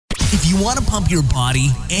If you want to pump your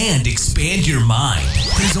body and expand your mind,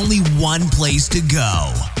 there's only one place to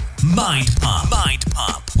go. Mind Pump. Mind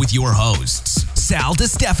Pump with your hosts, Sal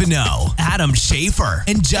DiStefano, Adam Schaefer,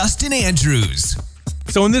 and Justin Andrews.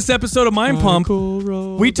 So in this episode of Mind Pump,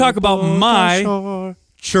 we talk about my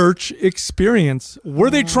church experience. Were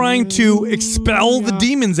they trying to expel the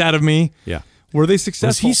demons out of me? Yeah. Were they successful?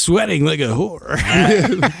 Was he sweating like a whore?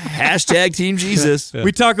 Hashtag Team Jesus.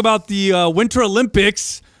 We talk about the Winter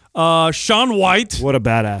Olympics. Shaun White. What a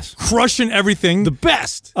badass. Crushing everything. The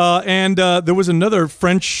best. And there was another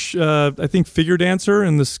French, I think, figure dancer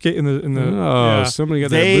in the skate. Somebody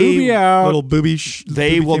got that boobie out. Little booby.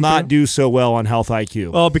 They will not do so well on Health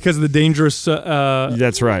IQ. Oh, because of the dangerous.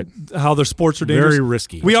 That's right. How their sports are dangerous. Very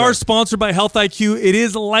risky. We are sponsored by Health IQ. It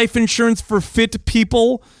is life insurance for fit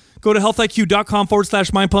people. Go to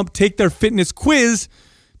healthiq.com/mindpump. Take their fitness quiz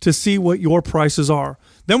to see what your prices are.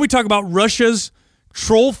 Then we talk about Russia's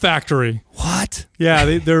troll factory. What?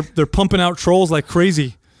 Yeah, they're pumping out trolls like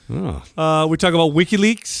crazy. Oh. We talk about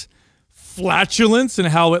WikiLeaks, flatulence, and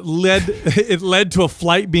how it led to a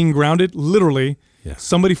flight being grounded. Literally,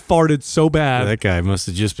 somebody farted so bad. That guy must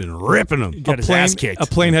have just been ripping him. Got his ass kicked. A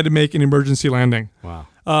plane had to make an emergency landing. Wow.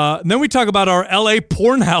 And then we talk about our LA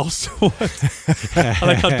porn house. I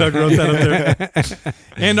like how Doug wrote that up there.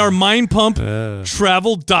 And our Mind Pump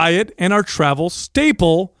travel diet and our travel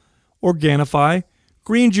staple, Organifi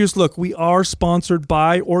green juice. Look, we are sponsored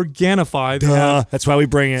by Organifi. That's why we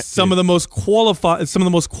bring it. Some of the most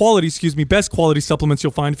quality, best quality supplements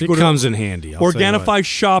you'll find. If you go comes in handy.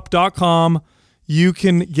 OrganifiShop.com, you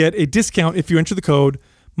can get a discount if you enter the code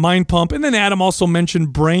MindPump. And then Adam also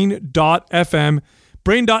mentioned Brain.fm.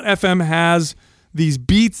 Brain.fm has these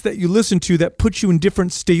beats that you listen to that put you in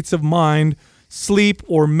different states of mind, sleep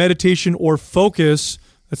or meditation or focus.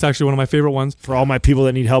 That's actually one of my favorite ones. For all my people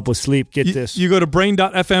that need help with sleep, get this. You go to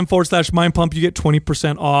brain.fm/mindpump, you get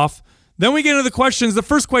 20% off. Then we get into the questions. The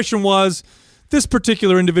first question was, this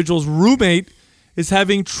particular individual's roommate is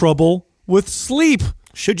having trouble with sleep.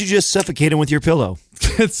 Should you just suffocate him with your pillow?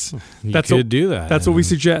 You could do that. That's what we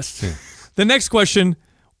suggest. Yeah. The next question,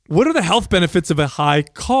 what are the health benefits of a high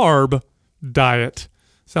carb diet?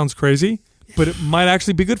 Sounds crazy, but it might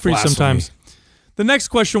actually be good for you sometimes. The next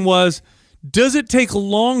question was, does it take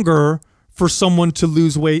longer for someone to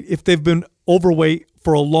lose weight if they've been overweight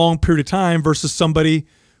for a long period of time versus somebody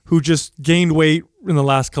who just gained weight in the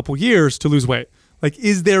last couple years to lose weight? Like,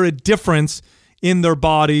 is there a difference in their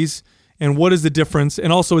bodies, and what is the difference?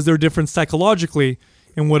 And also, is there a difference psychologically,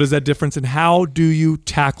 and what is that difference, and how do you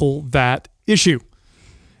tackle that issue?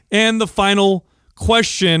 And the final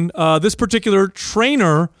question, this particular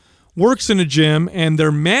trainer works in a gym, and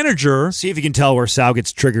their manager... See if you can tell where Sal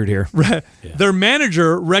gets triggered here. Their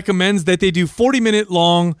manager recommends that they do 40-minute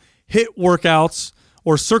long HIIT workouts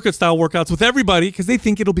or circuit-style workouts with everybody because they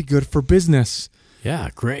think it'll be good for business.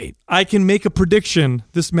 Yeah, great. I can make a prediction.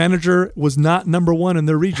 This manager was not number one in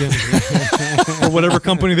their region or whatever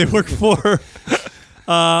company they work for.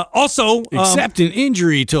 Also... Except an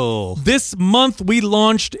injury toll. This month, we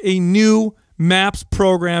launched a new MAPS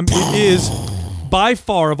program. It is... by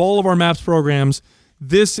far, of all of our MAPS programs,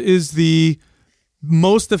 this is the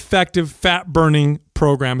most effective fat-burning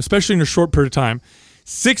program, especially in a short period of time.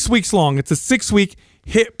 6 weeks long. It's a 6-week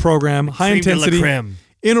HIIT program, high-intensity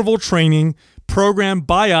interval training program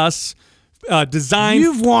by us, designed...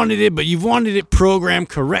 You've wanted it, but you've wanted it programmed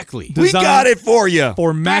correctly. We got it for you.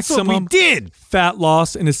 For maximum fat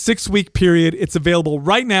loss in a 6-week period. It's available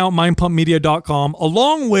right now at mindpumpmedia.com,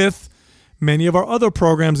 along with many of our other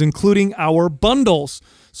programs, including our bundles.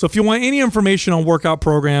 So if you want any information on workout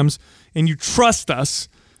programs and you trust us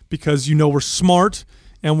because you know we're smart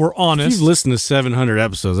and we're honest. If you've listened to 700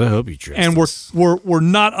 episodes, I hope you trust and us. we're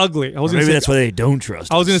not ugly. Maybe that's why they don't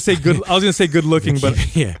trust us. I was going to say good looking, but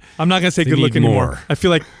I'm not going to say good looking anymore. I feel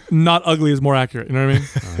like not ugly is more accurate. You know what I mean?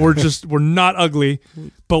 We're not ugly,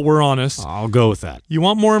 but we're honest. I'll go with that. You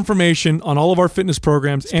want more information on all of our fitness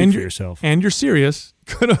programs Speak for yourself. And you're serious,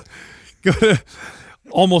 go to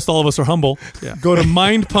almost all of us are humble. Yeah. Go to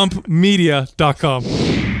mindpumpmedia.com.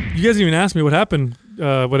 You guys even asked me what happened,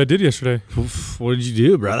 what I did yesterday. What did you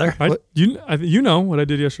do, brother? You know what I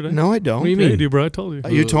did yesterday. No, I don't. What do you mean? Yeah, I do, bro. I told you.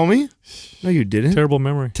 You told me? No, you didn't. Terrible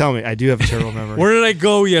memory. Tell me. I do have a terrible memory. Where did I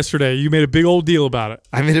go yesterday? You made a big old deal about it.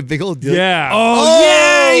 I made a big old deal? Yeah. Oh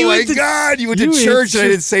yeah! My God! You went to church and I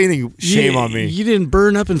didn't say anything. Shame on me. You didn't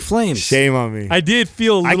burn up in flames. Shame on me. I did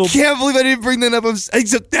feel a little... I can't believe I didn't bring that up.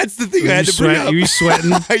 Except that's the thing I had to bring up. Were you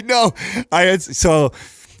sweating? I know.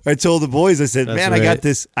 I told the boys, I said, That's man, right. I got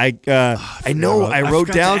this. I know I wrote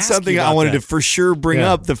forgot to down ask something you I about wanted that. to for sure bring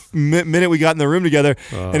Yeah. up the minute we got in the room together,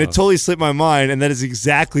 and it totally slipped my mind. And that is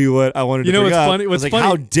exactly what I wanted to bring what's up. funny? I was What's like, funny?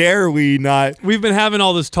 how dare we not? We've been having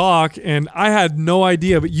all this talk, and I had no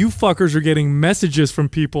idea, but you fuckers are getting messages from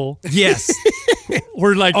people. Yes.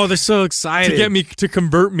 We're like, Oh, they're so excited to get me to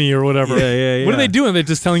convert me or whatever. Yeah. What are they doing? They're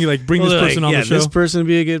just telling you like, bring this person on the show. This person would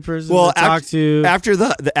be a good person Well, to talk to. after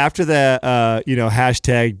the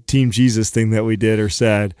hashtag Team Jesus thing that we did or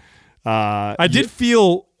said, I did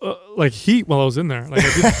feel like heat while I was in there. Like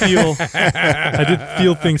I did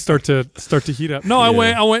feel things start to heat up. No, I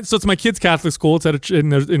went. So it's my kid's Catholic school. It's at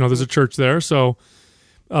there's a church there. So,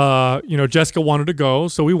 Jessica wanted to go,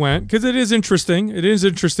 so we went because it is interesting. It is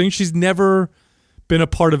interesting. She's never been a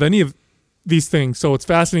part of any of these things, so it's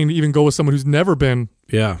fascinating to even go with someone who's never been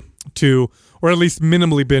to, or at least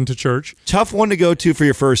minimally been to church. tough one to go to for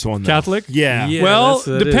your first one, though. Catholic? Yeah. Yeah. Well,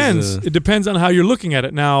 that depends. is, It depends on how you're looking at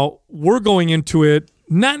it. Now, we're going into it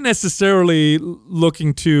not necessarily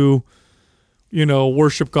looking to,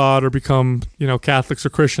 worship God or become, Catholics or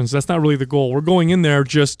Christians. That's not really the goal. We're going in there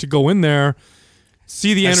just to go in there,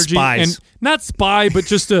 see the As energy, spies. and not spy, but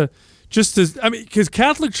because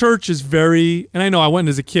Catholic Church is very, and I know I went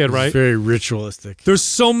as a kid, right? It's very ritualistic. There's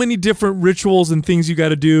so many different rituals and things you got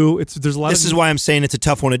to do. There's a lot. This is why I'm saying it's a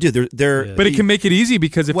tough one to do. But it can make it easy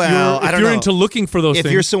because if I don't you're know. into looking for those If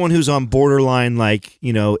things, you're someone who's on borderline,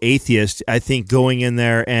 atheist, I think going in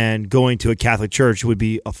there and going to a Catholic church would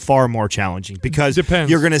be far more challenging because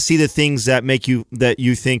Depends. you're going to see the things that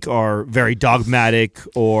you think are very dogmatic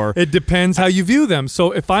or. it depends how you view them.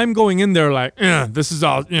 So if I'm going in there like, this is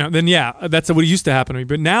all, then yeah, that's what used to happen to me.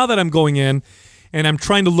 But now that I'm going in and I'm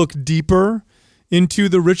trying to look deeper into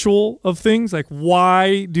the ritual of things, like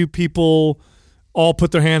why do people all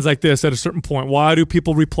put their hands like this at a certain point? Why do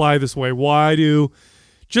people reply this way?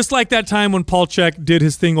 Just like that time when Paul Chek did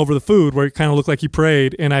his thing over the food where it kind of looked like he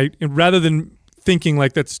prayed, and rather than thinking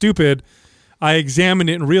like that's stupid, I examined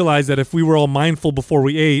it and realized that if we were all mindful before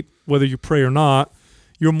we ate, whether you pray or not,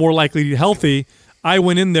 you're more likely to be healthy. I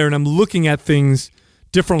went in there and I'm looking at things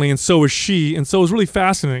differently, and so is she, and so it was really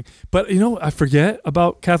fascinating. But I forget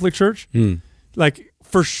about Catholic Church. Like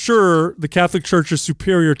for sure, the Catholic Church is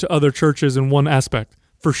superior to other churches in one aspect.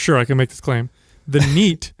 For sure, I can make this claim. The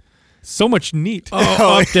neat, so much neat.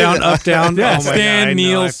 Oh, up, down, up, down. Yeah, Oh, my stand, God,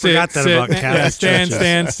 kneel, I sit, forgot that sit, about Catholic stand, churches.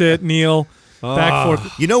 stand, sit, kneel, back,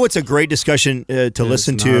 forth. You know what's a great discussion to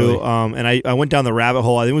listen to? And I went down the rabbit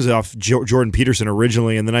hole. I think it was off Jordan Peterson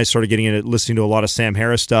originally, and then I started getting into listening to a lot of Sam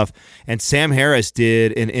Harris stuff. And Sam Harris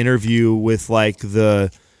did an interview with like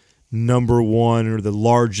the number one or the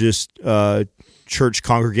largest church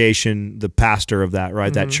congregation, the pastor of that,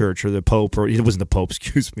 right? That church, or the Pope, or it wasn't the Pope,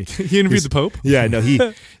 excuse me. He interviewed the Pope? Yeah, no,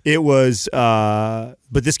 it was,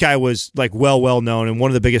 but this guy was like well known in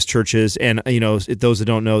one of the biggest churches. And, those that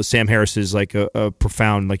don't know, Sam Harris is like a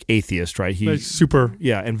profound like atheist, right? Like super.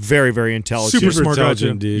 Yeah, and very, very intelligent. Super smart guy,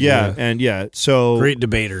 intelligent dude. Yeah, so Great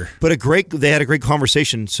debater. but they had a great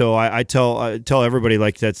conversation. So I tell everybody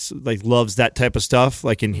like that's like loves that type of stuff,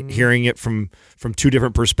 like in hearing it from two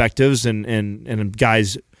different perspectives and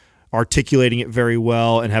guys articulating it very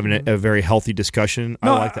well and having a very healthy discussion.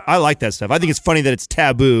 No, I like that. I like that stuff. I think it's funny that it's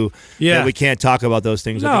taboo that we can't talk about those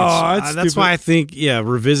things. No, I think That's why I think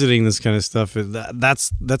revisiting this kind of stuff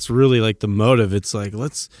that's really like the motive. It's like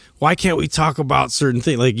why can't we talk about certain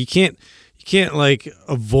things? Like you can't like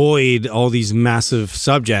avoid all these massive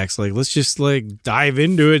subjects. Like let's just like dive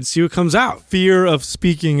into it and see what comes out. Fear of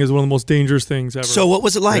speaking is one of the most dangerous things ever. so what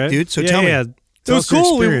was it like, Right? dude? So tell me. It was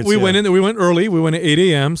cool. We went in there. We went early. We went at 8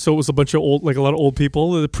 a.m. So it was a bunch of a lot of old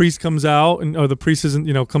people. The priest comes out, or the priest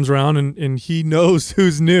isn't, comes around, and he knows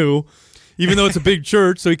who's new, even though it's a big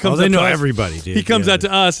church. So he comes. They up know to us. everybody, dude. He comes Yeah. out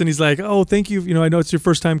to us, and he's like, "Oh, thank you. I know it's your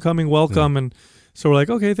first time coming. Welcome." And so we're like,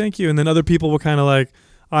 "Okay, thank you." And then other people were kind of like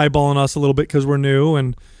eyeballing us a little bit because we're new,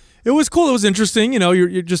 and it was cool. It was interesting.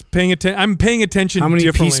 You're just paying attention. I'm paying attention. How many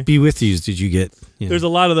differently. peace be with yous did you get? There's a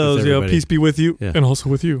lot of those. everybody. Peace be with you, Yeah. and also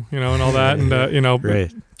with you. And all that, and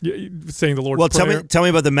Right. saying the Lord's Well, Prayer. tell me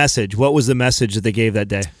about the message. What was the message that they gave that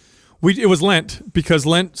day? It was Lent because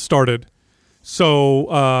Lent started.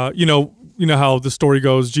 So you know how the story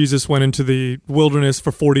goes. Jesus went into the wilderness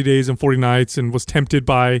for 40 days and 40 nights and was tempted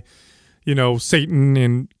by Satan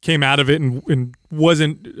and came out of it and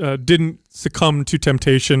didn't succumb to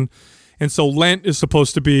temptation. And so Lent is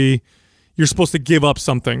supposed to be, you're supposed to give up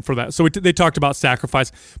something for that. So they talked about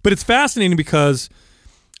sacrifice, but it's fascinating because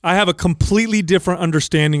I have a completely different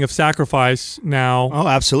understanding of sacrifice now. Oh,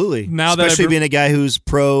 absolutely. Now especially that being a guy who's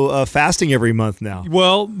pro fasting every month now.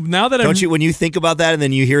 Well, now that don't you, when you think about that and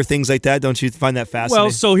then you hear things like that, don't you find that fascinating?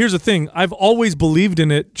 Well, so here's the thing. I've always believed in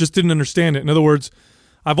it, just didn't understand it. In other words,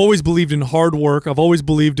 I've always believed in hard work. I've always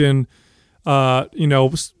believed in,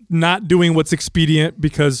 not doing what's expedient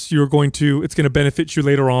because it's going to benefit you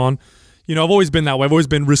later on. I've always been that way. I've always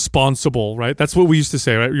been responsible, right? That's what we used to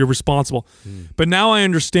say, right? You're responsible. But now I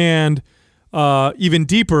understand even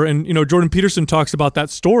deeper. And, Jordan Peterson talks about that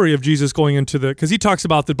story of Jesus going into because he talks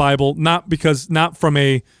about the Bible, not from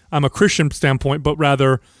I'm a Christian standpoint, but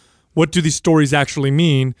rather what do these stories actually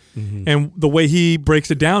mean? Mm-hmm. And the way he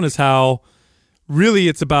breaks it down is how really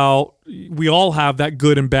it's about, we all have that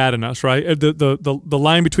good and bad in us, right? The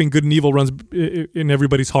line between good and evil runs in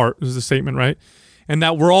everybody's heart is the statement, right? And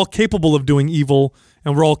that we're all capable of doing evil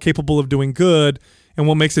and we're all capable of doing good. And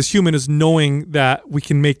what makes us human is knowing that we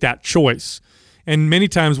can make that choice. And many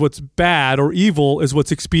times what's bad or evil is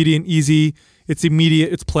what's expedient, easy, it's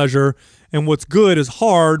immediate, it's pleasure. And what's good is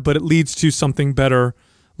hard, but it leads to something better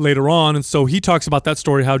later on. And so he talks about that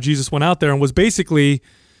story, how Jesus went out there and was basically,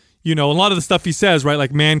 a lot of the stuff he says, right?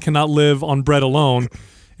 Like man cannot live on bread alone.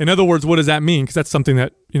 In other words, what does that mean? Because that's something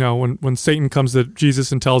that, when Satan comes to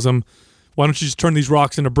Jesus and tells him, why don't you just turn these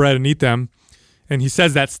rocks into bread and eat them? And he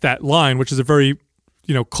says that's that line, which is a very,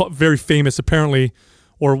 very famous, apparently,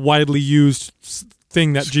 or widely used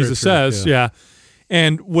thing that Jesus says. Yeah.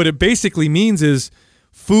 And what it basically means is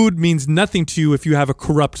food means nothing to you if you have a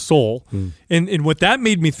corrupt soul. And what that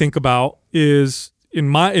made me think about is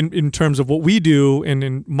in terms of what we do and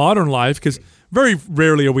in modern life, because very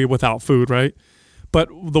rarely are we without food, right? But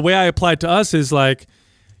the way I apply it to us is like,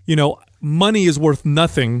 money is worth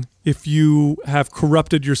nothing if you have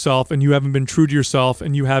corrupted yourself and you haven't been true to yourself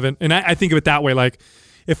and you haven't. And I think of it that way. Like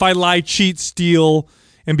if I lie, cheat, steal,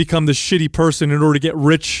 and become this shitty person in order to get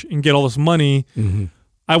rich and get all this money,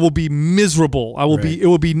 I will be miserable. I will be.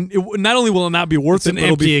 Not only will it not be worth it, an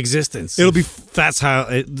empty existence. It'll be. That's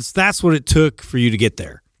what it took for you to get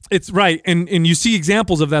there. It's right, and you see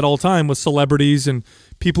examples of that all the time with celebrities and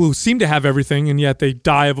people who seem to have everything and yet they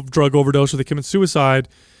die of a drug overdose or they commit suicide.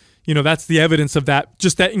 That's the evidence of that,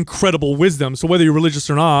 just that incredible wisdom. So whether you're religious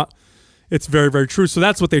or not, it's very, very true. So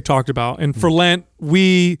that's what they talked about. And for Lent,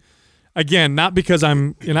 again, not because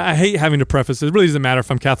I hate having to preface it. It really doesn't matter if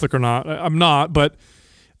I'm Catholic or not. I'm not, but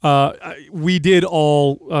we did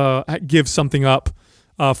all give something up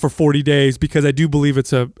for 40 days because I do believe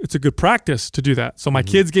it's a good practice to do that. So my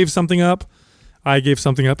kids gave something up, I gave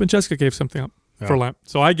something up, and Jessica gave something up for Lent.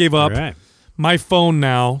 So I gave up. Right. My phone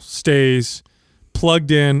now stays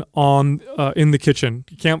plugged in in the kitchen.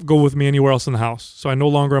 You can't go with me anywhere else in the house. So I no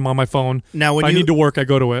longer am on my phone. Now, when I need to work, I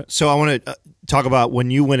go to it. So I want to talk about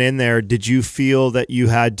when you went in there, did you feel that you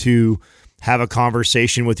had to have a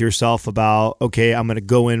conversation with yourself about, okay, I'm going to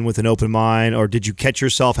go in with an open mind, or did you catch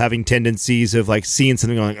yourself having tendencies of like seeing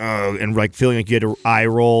something going, oh, and like feeling like you had an eye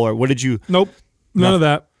roll, or what did you? Nope. None of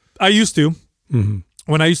that. I used to.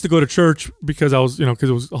 When I used to go to church because I was, because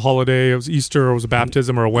it was a holiday, it was Easter, or it was a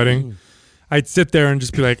baptism or a wedding, I'd sit there and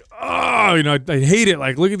just be like, oh, I hate it.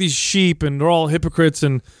 Like, look at these sheep and they're all hypocrites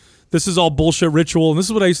and this is all bullshit ritual. And this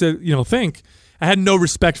is what I used to, think. I had no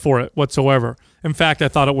respect for it whatsoever. In fact, I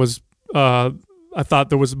thought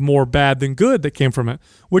there was more bad than good that came from it,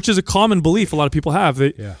 which is a common belief a lot of people have.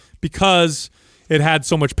 Because it had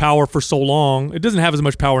so much power for so long. It doesn't have as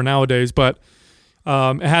much power nowadays, but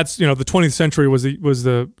it had, the 20th century was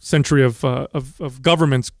the century of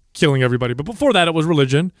governments killing everybody. But before that, it was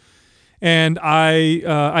religion. And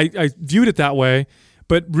I viewed it that way,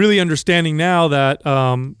 but really understanding now that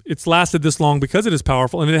it's lasted this long because it is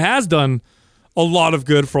powerful, and it has done a lot of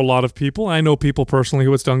good for a lot of people. I know people personally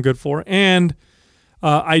who it's done good for, and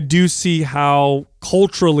I do see how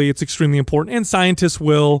culturally it's extremely important, and scientists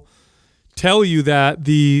will tell you that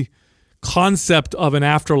the concept of an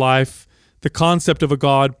afterlife, the concept of a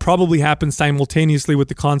God, probably happens simultaneously with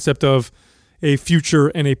the concept of a future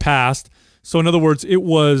and a past. So in other words, it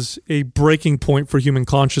was a breaking point for human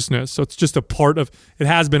consciousness. So it's just it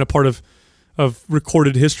has been a part of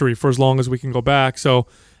recorded history for as long as we can go back. So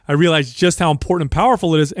I realized just how important and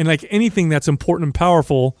powerful it is. And like anything that's important and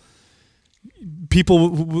powerful, people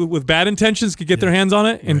with bad intentions can get their hands on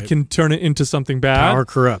it and can turn it into something bad. Power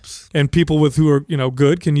corrupts. And people who are,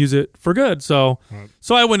 good can use it for good. So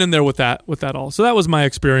so I went in there with that all. So that was my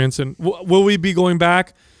experience. And will we be going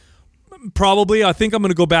back? Probably. I think I'm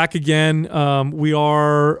going to go back again.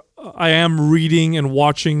 I am reading and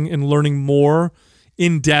watching and learning more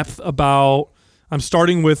in depth about, I'm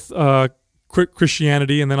starting with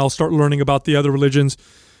Christianity, and then I'll start learning about the other religions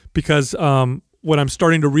because what I'm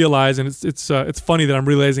starting to realize, and it's funny that I'm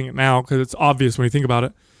realizing it now because it's obvious when you think about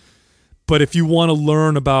it. But if you want to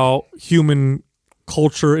learn about human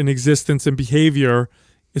culture and existence and behavior,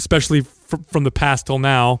 especially from the past till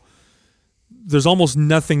now, there's almost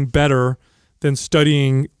nothing better than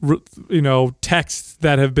studying, texts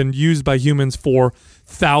that have been used by humans for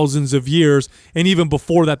thousands of years, and even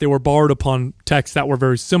before that, they were borrowed upon texts that were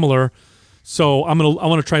very similar. So I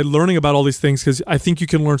want to try learning about all these things because I think you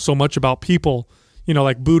can learn so much about people,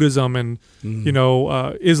 like Buddhism and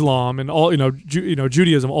Islam and all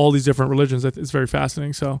Judaism, all these different religions. It's very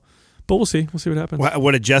fascinating. So, but we'll see what happens.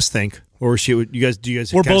 What did Jess think, or do you guys?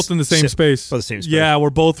 We're both in the same space. The same space. Yeah, we're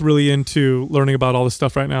both really into learning about all this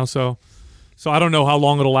stuff right now. So I don't know how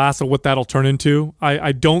long it'll last or what that'll turn into.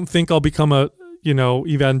 I don't think I'll become a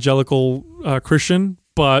evangelical Christian,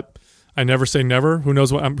 but I never say never. Who knows?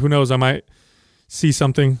 Who knows? I might see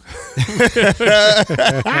something. You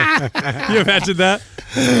imagine that?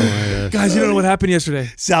 Oh, guys, you don't know what happened yesterday.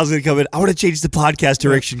 Sal's gonna come in. I want to change the podcast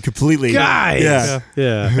direction completely. Guys.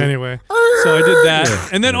 Yeah. Anyway, so I did that,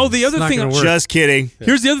 and then the other thing. Just kidding.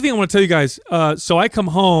 Here's the other thing I want to tell you guys. So I come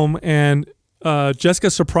home and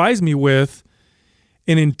Jessica surprised me with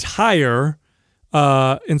an entire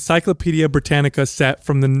Encyclopedia Britannica set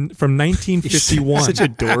from 1951. Such a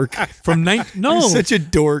dork. You're such a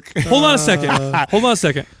dork. Hold on a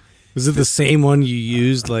second. Was it the same one you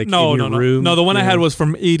used in your room? No, the one I had was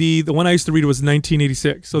from 80. The one I used to read was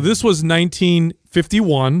 1986. So this was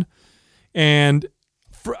 1951. And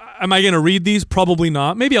am I going to read these? Probably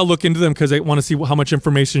not. Maybe I'll look into them because I want to see how much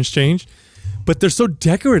information's changed. But they're so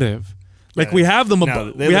decorative. We have them. We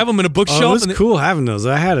have them in a bookshelf. Oh, it was cool having those.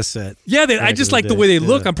 I had a set. Yeah, I just like the way they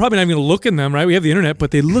look. I'm probably not even going to look in them. Right? We have the internet,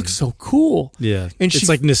 but they look so cool. Yeah, and it's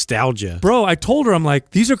like nostalgia, bro. I told her, I'm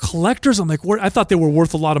like, these are collectors. I'm like, I thought they were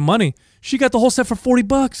worth a lot of money. She got the whole set for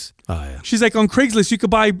 $40. Oh yeah. She's like, on Craigslist, you could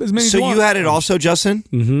buy as many. So as you want. You had it also, Justin.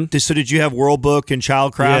 Mm-hmm. So did you have World Book and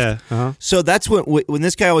Childcraft? Yeah. Uh-huh. So that's when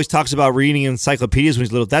this guy always talks about reading encyclopedias when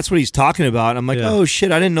he's little. That's what he's talking about. I'm like, oh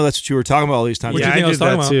shit, I didn't know that's what you were talking about all these times. What do you think I was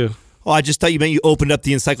talking about? Too. Oh, I just thought you meant you opened up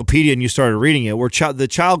the encyclopedia and you started reading it. Where the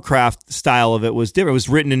Childcraft style of it was different. It was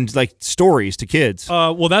written in like stories to kids.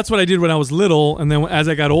 Well, that's what I did when I was little, and then as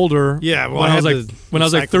I got older, when I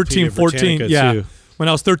was like 13, 14, too. When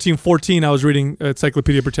I was 13, 14, I was reading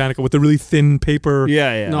Encyclopedia Britannica with the really thin paper.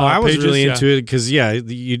 Yeah. No, I was really into it because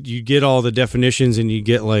you get all the definitions and you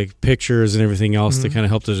get like pictures and everything else to kind of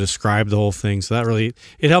help to describe the whole thing. So that really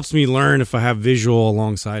it helps me learn if I have visual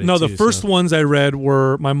alongside it. No, the first ones I read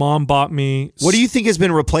were my mom bought me. What do you think has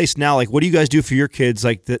been replaced now? Like, what do you guys do for your kids?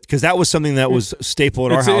 Like, because that was something that was staple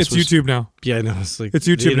at our house. It's YouTube now. Yeah, no, it's like it's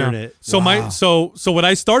YouTube now. So so what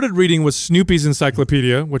I started reading was Snoopy's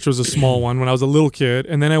Encyclopedia, which was a small one when I was a little kid,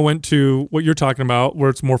 and then I went to what you're talking about, where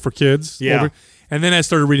it's more for kids. Yeah. And then I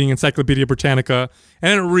started reading Encyclopedia Britannica,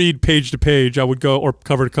 and I didn't read page to page. I would go or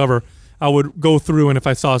cover to cover. I would go through, and if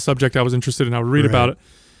I saw a subject I was interested in, I would read about it.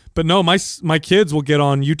 But no, my kids will get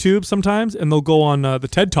on YouTube sometimes, and they'll go on the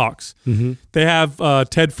TED Talks. Mm-hmm. They have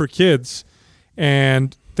TED for Kids,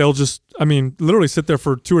 and they'll just, literally sit there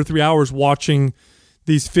for 2 or 3 hours watching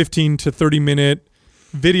these 15 to 30 minute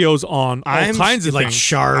videos on all kinds of like things.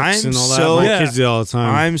 sharks and all that. My kids do all the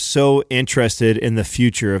time. I'm so interested in the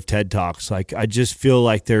future of TED Talks. Like, I just feel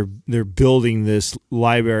like they're building this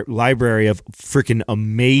library of freaking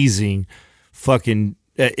amazing fucking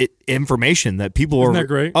information that people Isn't that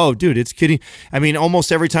great? Oh, dude, it's kidding.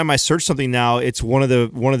 Almost every time I search something now, it's one of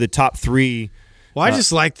the top 3. Well, I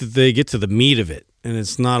just like that they get to the meat of it, and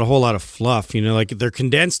it's not a whole lot of fluff. Like they're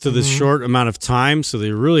condensed to this short amount of time, so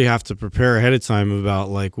they really have to prepare ahead of time about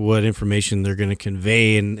like what information they're going to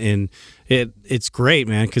convey, and it's great,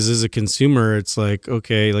 man. Because as a consumer, it's like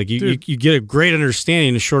okay, like you get a great understanding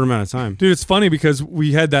in a short amount of time. Dude, it's funny because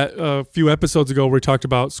we had that a few episodes ago where we talked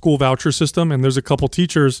about school voucher system, and there's a couple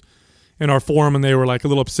teachers in our forum, and they were like a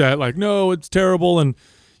little upset, like no, it's terrible, and.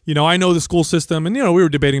 I know the school system, and, we were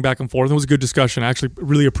debating back and forth. It was a good discussion. I actually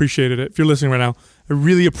really appreciated it. If you're listening right now, I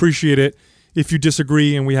really appreciate it if you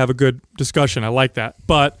disagree and we have a good discussion. I like that.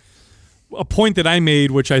 But a point that I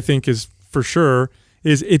made, which I think is for sure,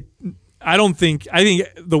 is I think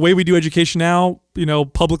the way we do education now,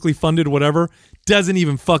 publicly funded, whatever, doesn't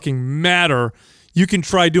even fucking matter. You can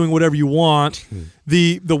try doing whatever you want.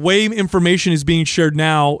 The way information is being shared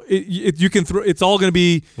now, you can it's all going to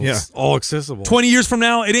be all accessible. 20 years from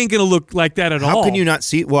now, it ain't going to look like that at all. How can you not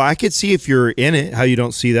see? Well, I could see if you're in it, how you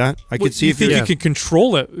don't see that. I could see if you can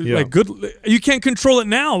control it. Yeah. Like you can't control it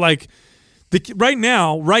now. Like right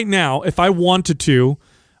now, if I wanted to,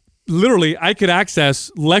 literally, I could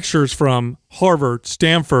access lectures from Harvard,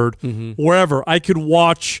 Stanford, wherever. I could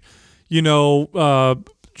watch.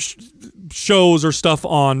 shows or stuff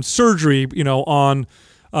on surgery, on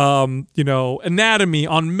anatomy,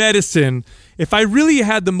 on medicine, if I really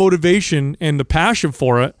had the motivation and the passion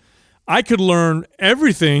for it, I could learn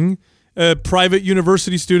everything a private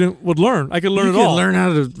university student would learn. I could learn it all. You could learn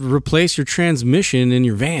how to replace your transmission in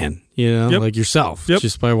your van, like yourself,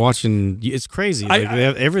 just by watching. It's crazy. They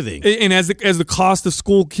have everything. And as the cost of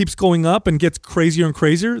school keeps going up and gets crazier and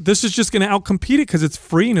crazier, this is just going to outcompete it because it's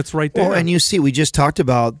free and it's right there. Well, and you see, we just talked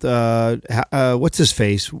about what's his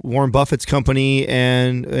face, Warren Buffett's company,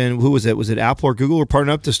 and who was it? Was it Apple or Google were partnering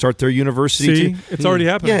up to start their university? It's already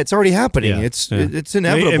happening. Yeah, it's already happening. Yeah. It's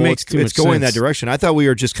inevitable. It's going in that direction. I thought we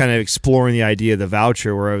were just kind of exploring the idea of the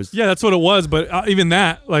voucher, where I was. Yeah, that's what it was. But even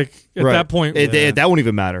that, at that point, that won't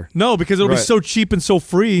even matter. No, because it'll be so cheap and so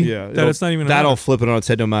free that it's not even. That'll flip it on its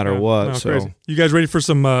head no matter what. No, so, crazy. You guys ready for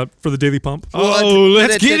some for the daily pump? Oh,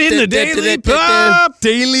 let's get in the daily pump.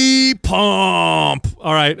 Daily pump.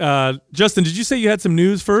 All right, Justin, did you say you had some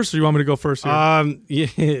news first, or you want me to go first? Yeah,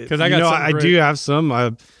 because I do have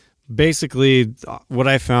some. Basically, what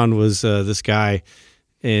I found was this guy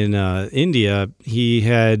in India. He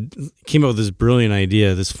came up with this brilliant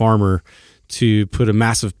idea. This farmer to put a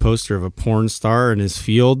massive poster of a porn star in his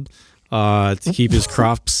field to keep his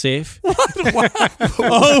crops safe.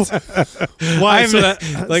 Oh, why?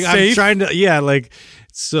 I'm trying to,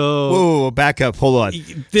 so. Whoa, back up. Hold on.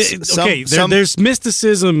 There's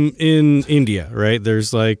mysticism in India, right?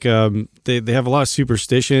 There's they have a lot of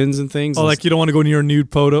superstitions and things. Oh, you don't want to go near a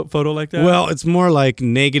nude photo like that? Well, it's more like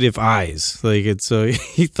negative eyes.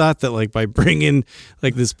 He thought that by bringing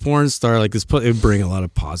this porn star, it would bring a lot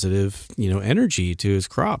of positive, energy to his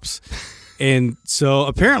crops. And so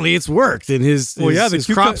apparently it's worked, and his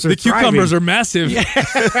crops are the cucumbers thriving. are massive. Yeah.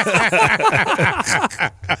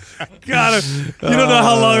 God, you don't know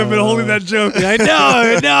how long I've been holding that joke. I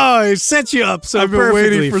know. It set you up so I've been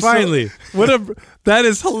perfectly. waiting for Finally, that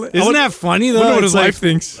is hilarious. Isn't that funny though? I wonder what his wife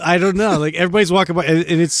thinks. I don't know. Everybody's walking by,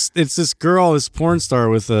 and it's this girl, this porn star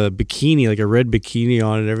with a bikini, a red bikini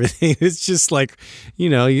on and everything. It's just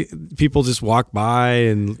people just walk by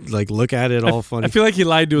and look at it all funny. I feel like he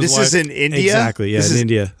lied to his wife. This is in India? Exactly, yeah, in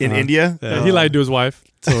India. In India? Yeah, he lied to his wife.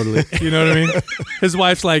 Totally. You know what I mean? His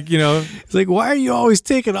wife's it's why are you always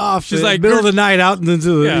taking off? She's middle of the night out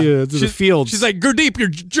into the field. She's like, Gurdeep, you're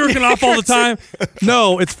jerking off all the time.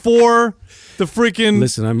 No, it's for the freaking.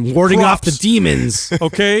 Listen, I'm warding off the demons.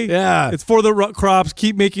 Okay? Yeah. It's for the crops.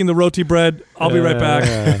 Keep making the roti bread. I'll be right back.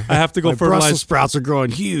 I have to go fertilize. Brussels sprouts are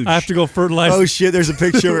growing huge. I have to go fertilize. Oh shit! There's a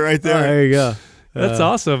picture of it right there. There you go. That's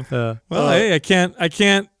awesome. Hey, I can't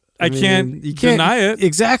deny it.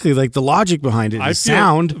 Exactly, the logic behind it is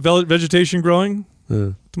sound. Vegetation growing at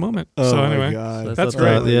the moment. So anyway, that's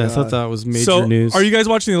great. I thought that was major news. Are you guys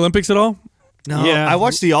watching the Olympics at all? No, I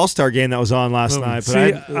watched the All-Star game that was on last night. But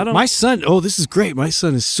I don't. My son, this is great. My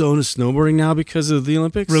son is so into snowboarding now because of the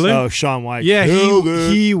Olympics. Really? Oh, Shaun White. Yeah,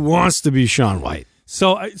 he wants to be Shaun White.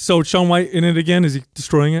 So Shaun White in it again? Is he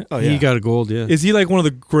destroying it? Oh, yeah. He got a gold, yeah. Is he one of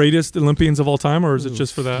the greatest Olympians of all time, or is it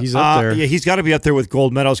just for that? He's up there. Yeah, he's got to be up there with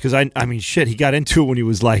gold medals because, he got into it when he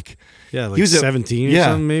was he was 17 or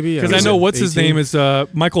something maybe. Because I know what's 18? His name is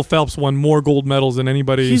Michael Phelps won more gold medals than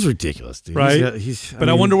anybody. He's ridiculous, dude. Right?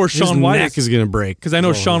 I wonder where Shaun White neck is going to break. Because I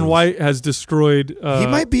know Shaun White has destroyed. He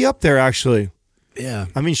might be up there, actually. Yeah.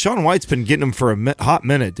 Shaun White's been getting him for a hot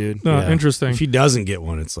minute, dude. Interesting. If he doesn't get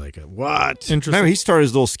one, it's what? Interesting. Remember, he started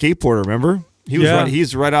as a little skateboarder, remember? He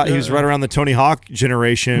was right around the Tony Hawk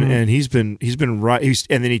generation, and he's been right.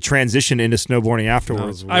 And then he transitioned into snowboarding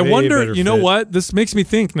afterwards. I wonder, you know what? This makes me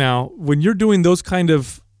think now. When you're doing those kind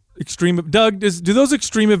of extreme, Doug, do those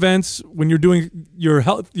extreme events when you're doing your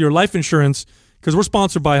life insurance? Because we're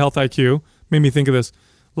sponsored by Health IQ. Made me think of this.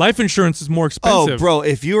 Life insurance is more expensive. Oh, bro,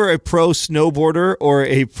 if you're a pro snowboarder or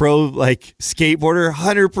a pro skateboarder,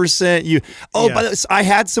 100% you. Oh, yeah. But I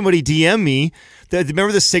had somebody DM me.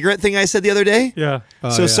 Remember the cigarette thing I said the other day? Yeah.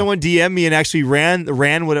 Someone DM'd me and actually ran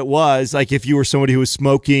what it was. If you were somebody who was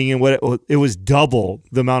smoking and it was double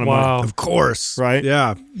the amount of money. Of course. Right?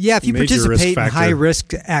 Yeah. Yeah, if you participate in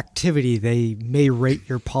high-risk activity, they may rate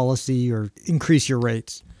your policy or increase your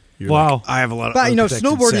rates. Wow. I have a lot of But,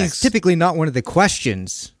 snowboarding is typically not one of the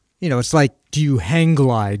questions. It's do you hang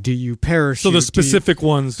glide? Do you parachute? So the specific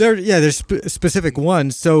ones. There's specific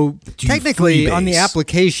ones. So technically, on the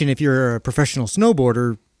application, if you're a professional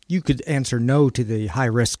snowboarder, you could answer no to the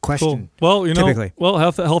high-risk question. Cool. Well, typically.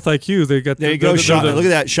 Health IQ, they got. There you go, Sean. Look at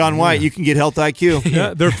that, Shaun White. You can get Health IQ.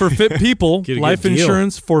 Yeah, they're for fit people. Life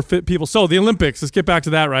insurance for fit people. So the Olympics. Let's get back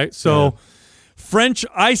to that, right? So French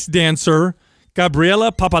ice dancer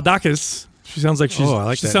Gabriela Papadakis. She sounds like she's. I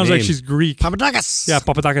like she that sounds like name. she's Greek. Papadakis. Yeah,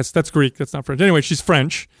 Papadakis. That's Greek. That's not French. Anyway, she's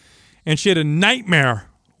French, and she had a nightmare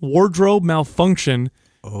wardrobe malfunction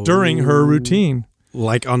during her routine.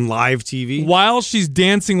 Like on live TV? While she's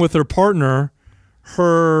dancing with her partner,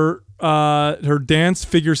 her dance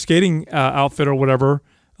figure skating outfit or whatever,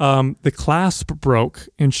 the clasp broke,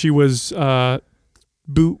 and she was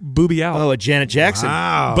booby out. Oh, a Janet Jackson.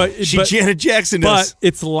 Wow. But Janet Jackson But does.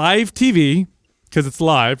 it's live TV because it's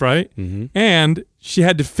live, right? Mm-hmm. And she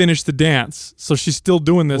had to finish the dance, so she's still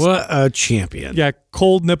doing this. What a champion. Yeah,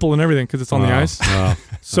 cold nipple and everything because it's on the ice. Wow.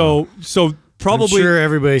 So probably. I'm sure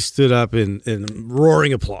everybody stood up in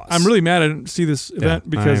roaring applause. I'm really mad I didn't see this event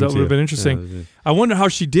because I that am would have too. been interesting. Yeah. I wonder how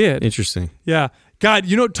she did. Interesting. Yeah. God,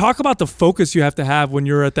 talk about the focus you have to have when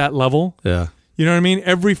you're at that level. Yeah. You know what I mean?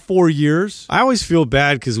 Every 4 years. I always feel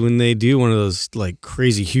bad because when they do one of those like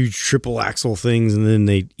crazy huge triple axle things and then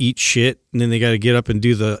they eat shit and then they got to get up and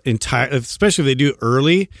do the entire, especially if they do it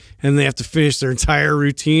early and they have to finish their entire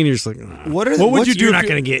routine. You're just like, What would you do? You're not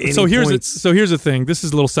going to get any points. So here's the thing. This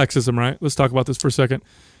is a little sexism, right? Let's talk about this for a second.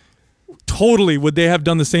 Totally. Would they have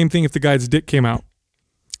done the same thing if the guy's dick came out?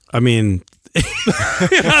 I mean, they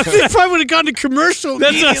probably would have gone to commercial.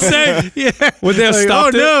 That's what I'm saying. Yeah. Would they have Like,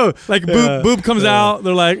 stopped oh, no. it? Like boob comes out.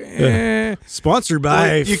 They're like, Sponsored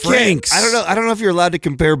by You Frank's. can't. I don't know if you're allowed to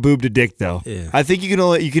compare boob to dick though. Yeah. I think you can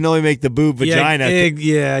only make the boob vagina.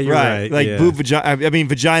 Yeah, you're right. Like yeah. boob vagina. I mean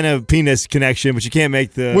vagina penis connection, but you can't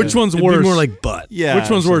make the. Which one's It'd worse? be more like butt. Yeah. Which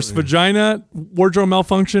one's worse? Vagina wardrobe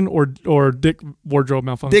malfunction or dick wardrobe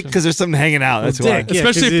malfunction? Dick because there's something hanging out. That's why. Dick, yeah,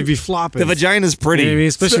 Especially if if you flop it. The vagina's pretty. You know what I mean?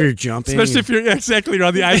 Especially if you're jumping. Especially if you're you're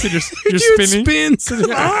on the ice and you're Doing spinning. spins.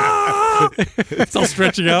 It's all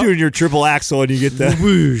stretching out. Doing your triple axle and you get the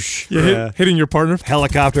Whoosh. You're hitting your partner.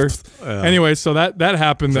 helicopter. Anyway, so that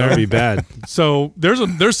happened there. That'd be bad. So there's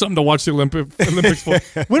something to watch the Olympics for.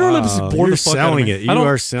 Winter Olympics is boring. You're the fuck out of selling me. it. I You don't-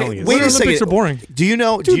 are selling it. Wait Winter a second. Olympics are boring. Do you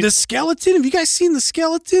know? Dude, the skeleton. Have you guys seen the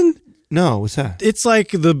skeleton? no, what's that? It's like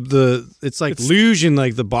it's like luge and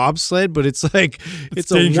like the bobsled, but it's like it's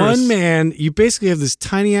dangerous. a one man. You basically have this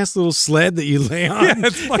tiny ass little sled that you lay on. Yeah,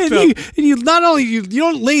 it's fucked and up. you not only you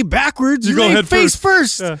don't lay backwards, you go lay head face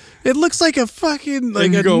first. Yeah. It looks like a fucking like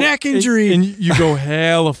And you a go- neck injury. and you go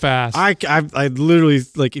hella fast. I literally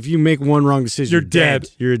like if you make one wrong decision, You're dead.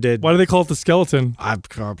 You're dead. Why do they call it the skeleton?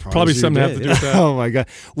 Probably something to have to do with that. Oh my god!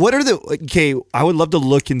 What are the? Okay, I would love to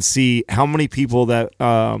look and see how many people that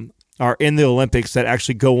are in the Olympics that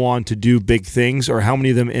actually go on to do big things, or how many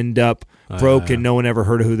of them end up broke and no one ever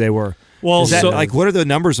heard of who they were. Well, Is that, so like, what are the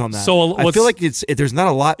numbers on that? So I feel like there's not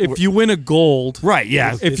a lot. if you win a gold, right,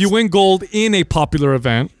 yeah. if you win gold in a popular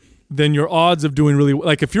event, then your odds of doing really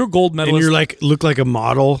like if you're gold medalist, And you're like look like a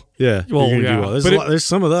model. Yeah. Well, you're gonna yeah. do well. But There's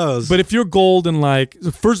some of those. but if you're gold in like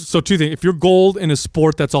so two things. If you're gold in a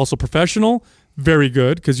sport that's also professional, very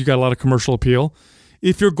good because you got a lot of commercial appeal.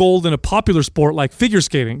 If you're gold in a popular sport like figure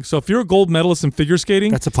skating, so if you're a gold medalist in figure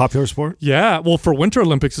skating, That's a popular sport. yeah, well for Winter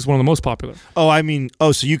Olympics it's one of the most popular. Oh, I mean,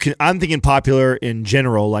 so you can. I'm thinking popular in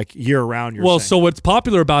general, like year round. Well, so what's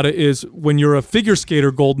popular about it is when you're a figure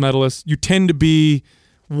skater gold medalist, you tend to be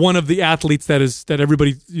one of the athletes that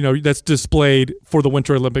everybody that's displayed for the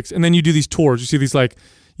Winter Olympics, and then you do these tours. You see these like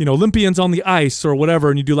Olympians on the ice or whatever,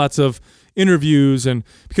 and you do lots of interviews, and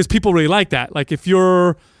because people really like that. Like if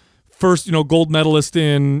you're first gold medalist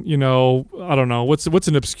in I don't know what's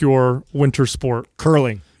an obscure winter sport.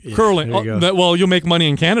 curling. Curling. there you go. Well, you'll make money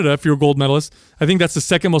in Canada if you're a gold medalist. I think that's the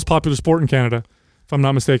second most popular sport in Canada, if I'm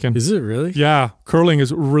not mistaken. Is it really? Yeah, curling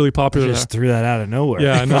is really popular Just there. threw that out of nowhere.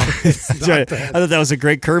 Yeah, I know. I thought that was a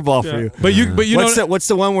great curveball for you. But you What's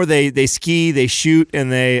the one where they ski, they shoot,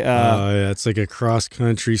 and they Oh yeah, it's like a cross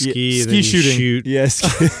country ski. Yeah, and then you ski shooting. Shoot. yes,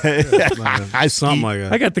 Something like that.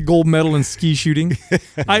 I got the gold medal in ski shooting.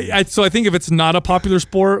 So I think if it's not a popular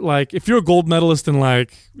sport, like if you're a gold medalist in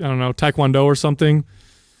like I don't know Taekwondo or something,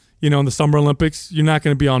 in the Summer Olympics, you're not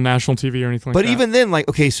going to be on national TV or anything. But like even then, like,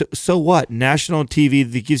 okay, so what? National TV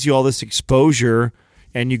that gives you all this exposure,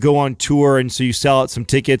 and you go on tour, and so you sell out some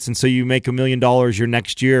tickets, and so you make $1 million your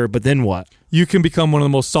next year. But then what? you can become one of the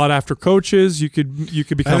most sought after coaches. You could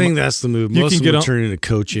become. I think that's the move. you Most can of get them on- turn into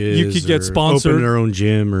coaches. you could get or sponsored. open their own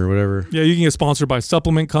gym or whatever. Yeah, you can get sponsored by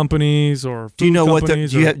supplement companies or food Do you know what the?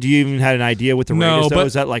 companies Do you, or- do you even had an idea what the No, rate is? Though? but-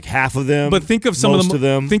 Is that like half of them? But think of some most of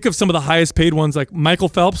them. Think of some of the highest paid ones. Like Michael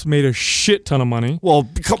Phelps made a shit ton of money. well,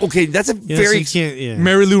 okay, that's a Yeah, very. so you can't, yeah.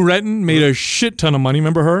 Mary Lou Retton made a shit ton of money.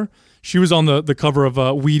 Remember her? She was on the cover of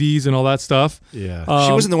Wheaties and all that stuff. Yeah.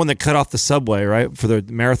 she wasn't the one that cut off the subway, right, for the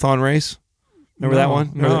marathon race. Remember that No,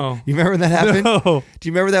 one? no. You remember when that happened? No. Do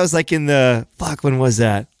you remember that was like in the when was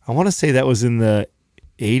that? I want to say that was in the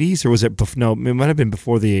 80s, or was it? No, it might have been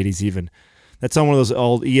before the 80s even. That's on one of those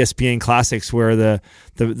old ESPN classics where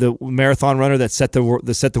the marathon runner that set the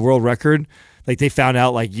world record, like they found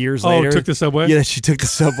out like years later. Oh, took the subway? Yeah, she took the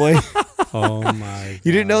subway. Oh my God.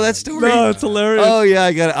 You didn't know that story? No, it's hilarious. Oh yeah,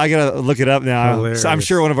 I gotta look it up now. Hilarious. So I'm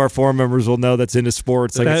sure one of our forum members will know that's into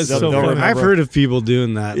sports. Like, That is so funny. I've heard of people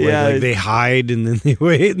doing that. Yeah. Like they hide and then they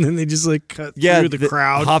wait and then they just like cut through the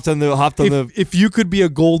crowd. Hopped on the. If you could be a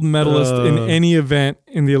gold medalist in any event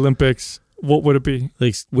in the Olympics, what would it be?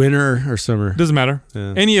 Like winter or summer. Doesn't matter.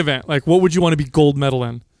 Yeah. Any event. Like, what would you want to be gold medal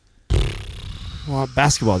in? Well,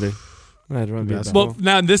 basketball, dude. I don't know. Well,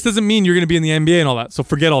 now this doesn't mean you're going to be in the NBA and all that. So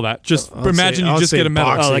forget all that. Just imagine you just get a medal.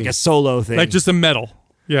 boxing. Oh, like a solo thing. Like just a medal.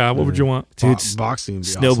 Yeah, what would you want? Dude, boxing would be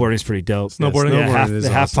snowboarding's pretty dope. Snowboarding? Yeah, Snowboarding is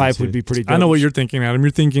the half awesome, pipe too. would be pretty dope. I know what you're thinking, Adam.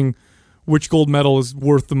 You're thinking which gold medal is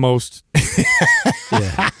worth the most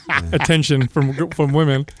attention from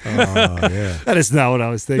women. Oh, yeah. That is not what I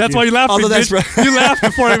was thinking. That's why you laughed. Although that's right. You laughed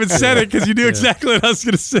before I even said it because you knew exactly what I was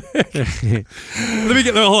going to say.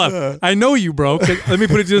 Hold on. I know you, bro. Let me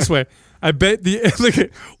put it this way. I bet look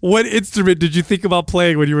at what instrument did you think about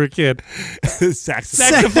playing when you were a kid?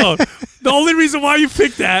 Saxophone. The only reason why you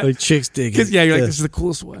picked that, Like chicks dig it. yeah, you're like, this is the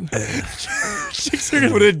coolest one. Chicks are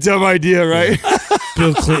What a dumb idea, right?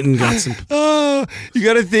 Bill Clinton got some. Oh, you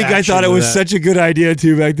got to think. I Action thought it to was that. such a good idea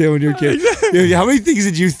too back then when you were a kid. How many things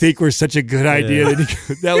did you think were such a good idea?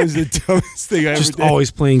 That was the dumbest thing I Just ever did.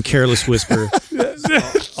 always playing Careless Whisper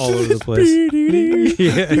all over the place.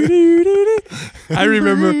 I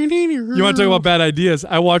remember. You want to talk about bad ideas?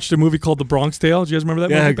 I watched a movie called The Bronx Tale. Do you guys remember that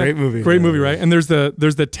movie? Yeah, great movie. Great movie, right? And there's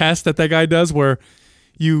the test that guy does where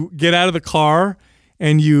you get out of the car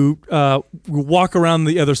and you walk around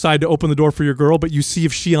the other side to open the door for your girl, but you see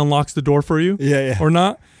if she unlocks the door for you or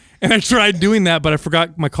not. And I tried doing that, but I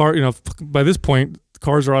forgot my car. You know, by this point,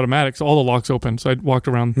 cars are automatic, so all the locks open. So I walked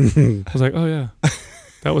around. I was like, oh, yeah.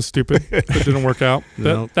 That was stupid. It didn't work out.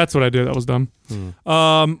 That's what I did. That was dumb.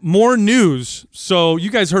 More news. So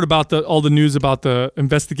you guys heard about all the news about the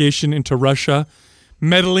investigation into Russia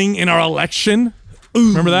meddling in our election.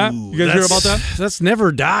 Remember that? You guys hear about that? That's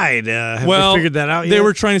never died. Have they figured that out yet? They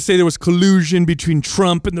were trying to say there was collusion between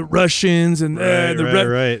Trump and the Russians and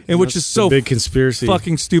right. and which is so big conspiracy.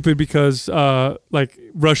 fucking stupid because like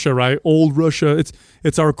Russia, right? Old Russia,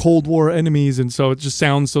 it's our Cold War enemies, and so it just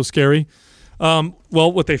sounds so scary. Well,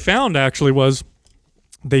 what they found actually was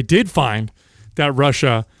they did find that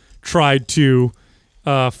Russia tried to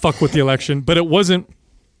fuck with the election, but it wasn't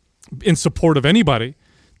in support of anybody.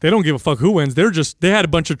 They don't give a fuck who wins. They had a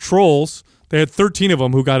bunch of trolls. They had 13 of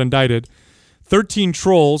them who got indicted. 13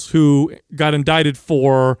 trolls who got indicted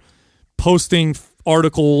for posting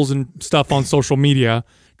articles and stuff on social media,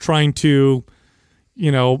 trying to,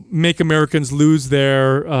 make Americans lose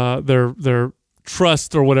their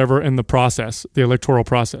trust or whatever in the process, the electoral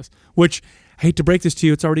process. Which, I hate to break this to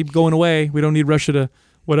you, it's already going away. We don't need Russia to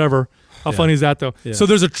whatever. How funny is that, though? Yeah. So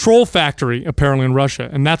there's a troll factory, apparently, in Russia,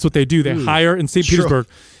 and that's what they do. They hire, in St. Petersburg,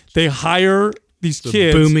 they hire these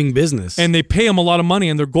kids. Booming business. And they pay them a lot of money,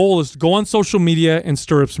 and their goal is to go on social media and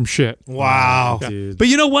stir up some shit. Wow. Yeah. Dude. But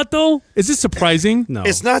you know what, though? Is this surprising? No.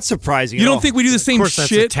 It's not surprising. You at don't all. think we do the same Of course, that's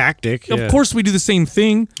shit? a tactic. Of course we do the same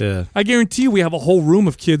thing. Yeah. I guarantee you we have a whole room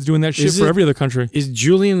of kids doing that shit for every other country. Is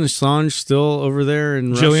Julian Assange still over there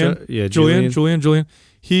in Russia? Yeah, Julian.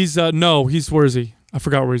 He's, where is he? I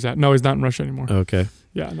forgot where he's at. No, he's not in Russia anymore. Okay.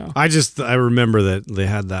 Yeah, no. I remember that they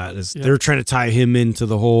had that. They were trying to tie him into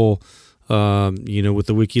the whole, with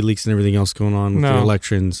the WikiLeaks and everything else going on with the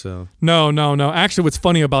election. So No. Actually, what's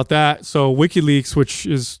funny about that? So WikiLeaks, which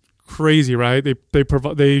is crazy, right?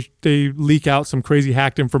 They leak out some crazy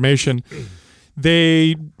hacked information.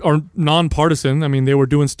 They are nonpartisan. I mean, they were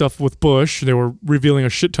doing stuff with Bush. They were revealing a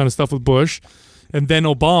shit ton of stuff with Bush, and then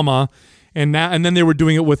Obama, and then they were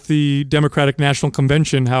doing it with the Democratic National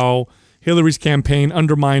Convention. How Hillary's campaign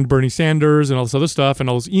undermined Bernie Sanders and all this other stuff, and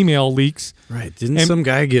all those email leaks. right? Didn't some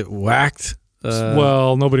guy get whacked?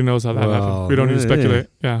 Well, nobody knows how that happened. We don't need to speculate.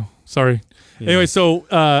 Yeah, sorry. Yeah. Anyway, so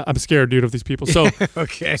I'm scared, dude, of these people. So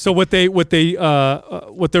okay. So what they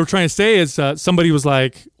were trying to say is somebody was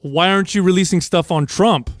like, "Why aren't you releasing stuff on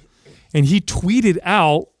Trump?" And he tweeted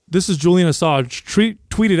out, "This is Julian Assange."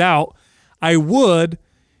 Tweeted out, "I would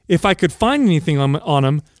if I could find anything on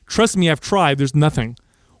him. Trust me, I've tried. There's nothing."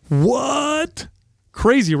 What?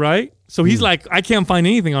 Crazy, right? So he's like, "I can't find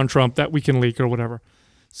anything on Trump that we can leak or whatever."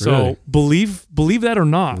 So Really? believe that or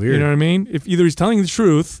not. Weird. You know what I mean? If either he's telling the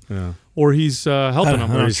truth or he's helping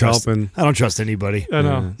them. Or he's helping. I don't trust anybody. I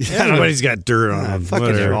know. Everybody's got dirt on him.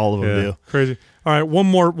 Fucking all of them do. Crazy. All right, one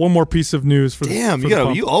more piece of news for Damn,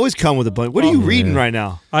 the you always come with a bunch. What are you reading right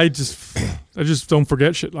now? I just don't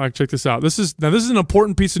forget shit. Like, check this out. This is an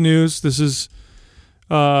important piece of news. This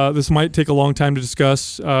might take a long time to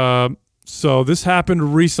discuss. So this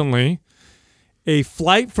happened recently. A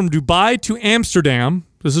flight from Dubai to Amsterdam,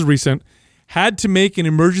 this is recent, had to make an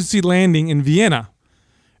emergency landing in Vienna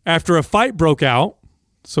after a fight broke out.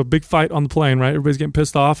 So big fight on the plane, right? Everybody's getting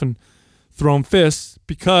pissed off and throwing fists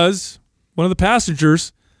because one of the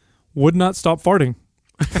passengers would not stop farting.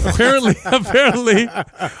 apparently,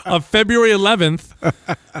 on February 11th,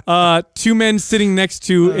 two men sitting next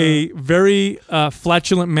to a very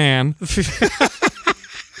flatulent man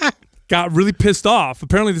got really pissed off.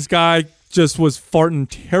 Apparently, this guy just was farting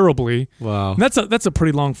terribly. Wow, and that's a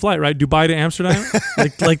pretty long flight, right? Dubai to Amsterdam,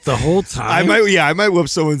 like the whole time. I might whoop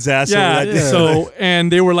someone's ass. Yeah. Over that. So, and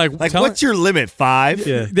they were like, what's your limit? 5?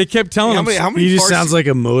 Yeah. They kept telling him. How many he just farts- sounds like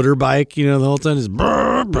a motorbike, the whole time. Just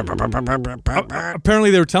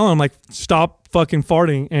Apparently, they were telling him like, stop fucking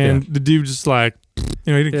farting, and the dude just like,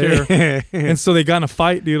 he didn't care, and so they got in a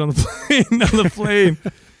fight, dude, on the plane.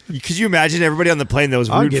 Could you imagine everybody on the plane that was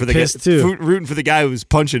rooting for the guy who was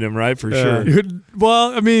punching him, right? For sure.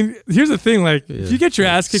 Well, I mean, here's the thing: like, if you get your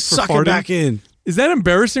ass kicked Suck for farting, it back in. Is that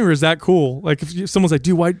embarrassing or is that cool? Like, if someone's like,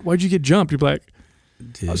 "Dude, why'd you get jumped?" You'd be like,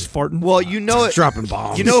 "I was farting." Well, it, dropping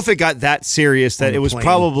bombs. if it got that serious, that it was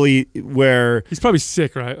probably where. He's probably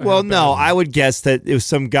sick, right? Well, no, I would guess that it was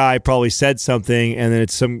some guy probably said something, and then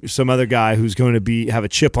it's some other guy who's going to have a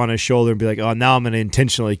chip on his shoulder and be like, "Oh, now I'm going to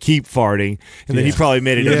intentionally keep farting," and then he probably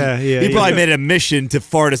made it. He probably made it a mission to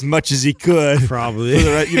fart as much as he could. Probably, you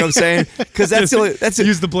know what I'm saying? Because that's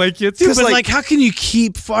use the blankets. Dude, but like, how can you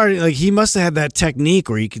keep farting? Like, he must have had that technique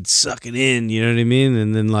where you could suck it in. You know what I mean?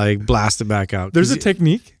 And then like blast it back out. There's a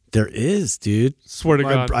technique. There is, dude. Swear to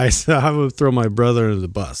God. I would throw my brother under the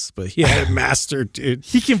bus, but he had it mastered, dude.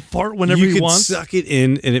 He can fart whenever he wants. You can suck it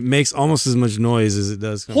in, and it makes almost as much noise as it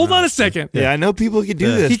does. Hold on a second. Yeah, I know people can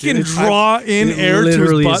do this. He can draw in air to his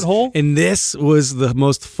butthole. And this was the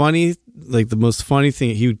most funny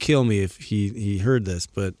thing. He would kill me if he heard this,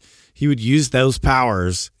 but he would use those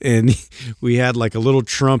powers, and we had like a little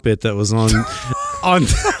trumpet that was on it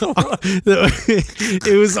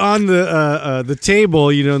was on the table,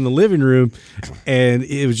 in the living room, and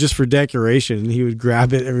it was just for decoration. And he would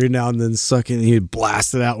grab it every now and then, suck it, and he would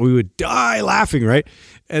blast it out. We would die laughing, right?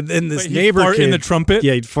 And then this neighbor fart kid, in the trumpet.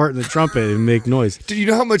 Yeah, he'd fart in the trumpet and make noise. Do you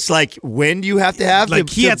know how much like wind you have to have? Like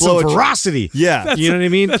to he had blow some ferocity. Yeah, you know what I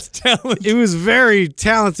mean. That's talented. It was very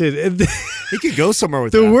talented. And he could go somewhere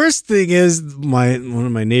with the that. worst thing is one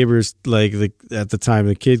of my neighbors, like at the time,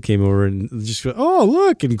 the kid came over and just go, "Oh,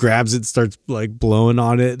 look," and grabs it, and starts like blowing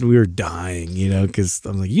on it, and we were dying, because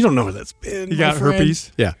I'm like, "You don't know where that's been." You got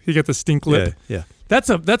herpes. Yeah, he got the stink lip. Yeah.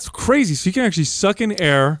 That's crazy. So you can actually suck in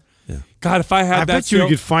air. Yeah. God, if I had I bet you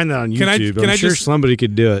could find that on YouTube. I'm sure somebody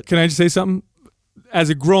could do it. Can I just say something? As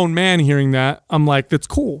a grown man hearing that, I'm like, that's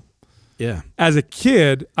cool. Yeah. As a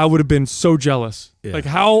kid, I would have been so jealous. Yeah. Like,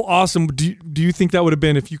 how awesome do you think that would have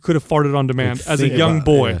been if you could have farted on demand as a young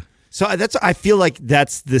boy? Yeah. So I feel like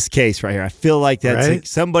that's this case right here. I feel like that's Right? like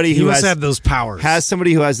somebody who must have those powers. has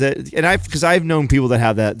somebody who has that, and because I've known people that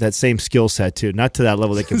have that same skill set too. Not to that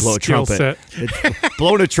level they can blow a Skill trumpet.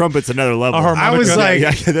 Blowing a trumpet's another level. A harmonica. I was like,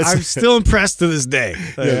 Yeah, I'm still impressed to this day.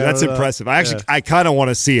 that's impressive. I kind of want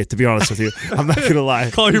to see it, to be honest with you. I'm not gonna lie.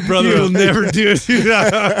 Call your brother. You'll never do it.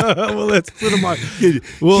 Well, let's put them on.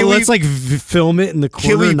 Well, let's film it in the corner.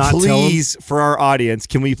 Can we and not please, for our audience,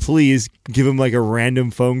 can we please give him like a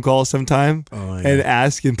random phone call sometime and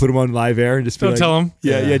ask and put him on live air and just be Don't tell him.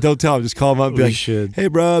 Yeah, don't tell him. Just call him up and be We like, should. "Hey,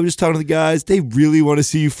 bro, I'm just talking to the guys. They really want to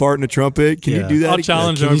see you fart in a trumpet. Can you do that?" I'll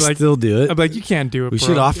challenge Can him. you still do it? I'd be like, you can't do it. We bro.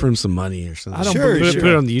 should offer him some money or something. I don't Sure, believe Put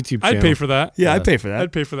it on the YouTube channel. I'd pay for that. Yeah, I'd pay for that.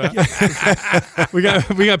 I'd pay for that. we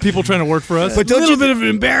got people trying to work for us. But A little bit of an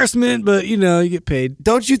embarrassment, but you get paid.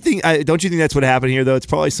 Don't you think that's what happened here though? It's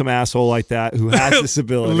probably some asshole like that who has this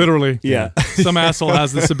ability. Literally. Yeah. Some asshole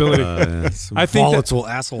has this ability. I think volatile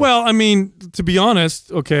asshole. Well, I mean, to be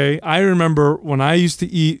honest, okay, I remember when I used to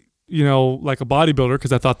eat, like a bodybuilder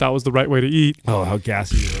because I thought that was the right way to eat. Oh, how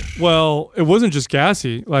gassy you were. Well, it wasn't just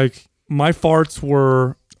gassy. Like, my farts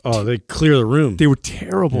were... Oh, they clear the room. They were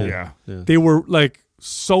terrible. Yeah. They were, like,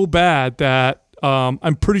 so bad that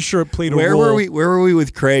I'm pretty sure it played a Where role. were we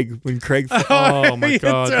with Craig when Craig? Oh, my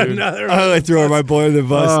God, dude. I threw my boy in the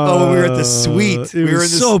bus. When we were at the suite. It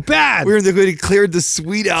was so bad. We were he cleared the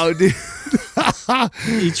suite out, dude.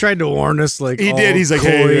 He tried to warn us, like He all did. He's like, coy.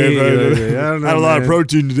 "Hey, man, I don't know, had a lot of man.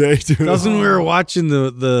 protein today, dude." That's when we were watching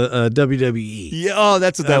the WWE. Yeah, oh,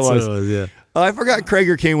 that's what that That's was. what it was. Yeah. Oh, I forgot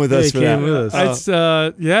Krager came with us he for came that. with us.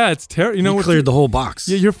 It's terrible. You know, He cleared the whole box.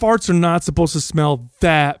 Yeah, your farts are not supposed to smell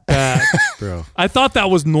that bad, bro. I thought that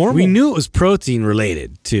was normal. We knew it was protein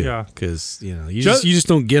related too. Yeah. because you just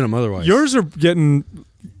don't get them otherwise. Yours are getting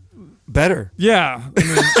better. Yeah, I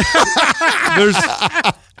mean, there's.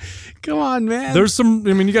 Come on, man. There's some.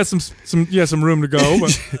 I mean, you got some room to go,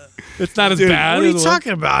 but it's not as bad. What are you as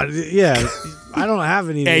talking about? Yeah, I don't have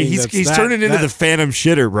any. Hey, he's turning into the Phantom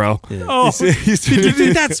shitter, bro. Yeah. Oh,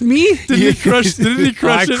 that's me. Didn't he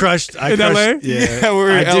crush I crushed in LA? Yeah,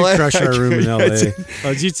 we're I in LA. did crush our room in LA.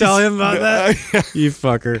 Oh, did you tell him about that? You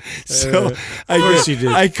fucker. So of course you did.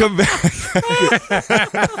 I come back.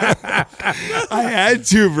 I had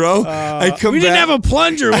to, bro. I come. We back. didn't have a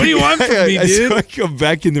plunger. What do you want from me, dude? So I come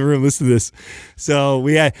back in the room. Listen to this. So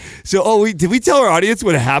we had. So did we tell our audience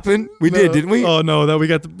what happened? We did, didn't we? Oh no, that we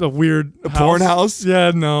got the weird porn house.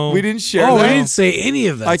 Yeah, no, we didn't share. Oh, that. we didn't say any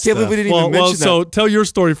of that. I can't believe we didn't even mention that. So tell your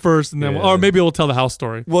story first, and then, or maybe we'll tell the house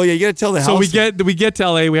story. Well, yeah, you got to tell the house. So we get to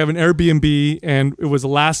LA. We have an Airbnb, and it was a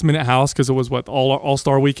last minute house because it was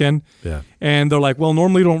All-Star weekend. Yeah. And they're like, well,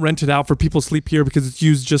 normally we don't rent it out for people to sleep here because it's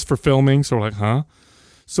used just for filming. So we're like, huh?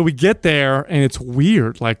 So we get there, and it's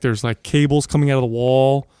weird. Like there's like cables coming out of the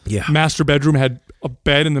wall. Yeah. Master bedroom had a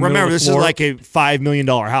bed in the middle of the this floor. is like a $5 million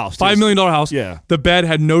house. $5 million house. Yeah. The bed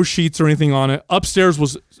had no sheets or anything on it. Upstairs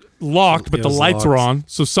was locked, but the lights were on,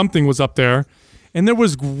 so something was up there. And there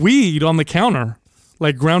was weed on the counter,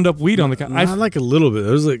 like ground up weed on the counter. Not like a little bit.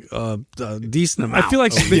 There was like a decent amount. I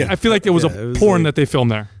feel like it was porn that they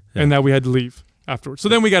filmed there, and that we had to leave afterwards. So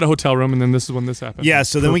then we got a hotel room, and then this is when this happened. Yeah,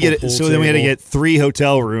 so then we had to get 3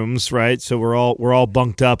 hotel rooms, right? So we're all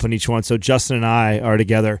bunked up on each one. So Justin and I are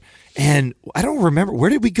together. And I don't remember, where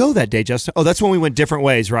did we go that day, Justin? Oh, that's when we went different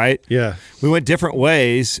ways, right? Yeah. We went different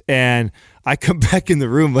ways, and I come back in the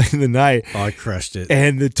room late in the night. Oh, I crushed it.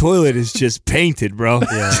 And the toilet is just painted, bro.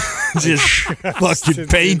 Yeah. Just fucking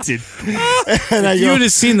painted. And you would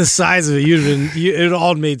have seen the size of it. It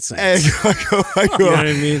all made sense. I go, you know what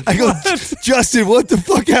I mean? I go, Justin, what the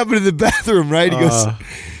fuck happened in the bathroom, right?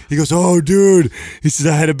 He goes, oh, dude. He says,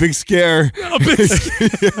 I had a big scare.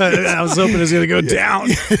 I was hoping it was going to go down.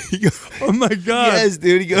 He goes, oh, my God. Yes,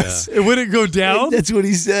 dude. He goes, it wouldn't go down? That's what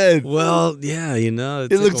he said. Well, yeah, it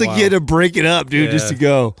looks like you had to break it up, dude, just to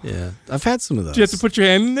go. Yeah. I've had some of those. Did you have to put your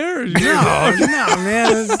hand in there? No,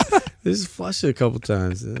 man. Just flushed it a couple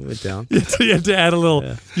times. It went down. You had to add a little,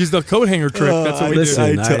 use the coat hanger trick. That's what we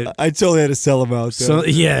do. I totally had to sell him out. So,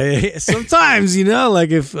 yeah. Sometimes, like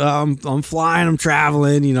if I'm flying, I'm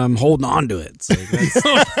traveling, I'm holding on to it. So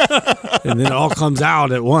and then it all comes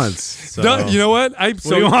out at once. So. Doug, you know what? What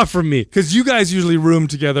do you want from me? Because you guys usually room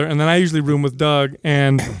together, and then I usually room with Doug.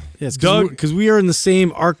 And yes, Doug, because we are in the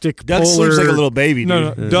same Arctic Doug polar. sleeps like a little baby,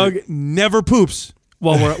 dude. No. Doug never poops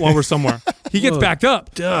while we're somewhere. He gets backed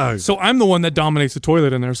up. Doug. So I'm the one that dominates the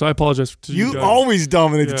toilet in there. So I apologize to you. You Doug. always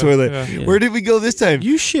dominate the toilet. Yeah. Where did we go this time?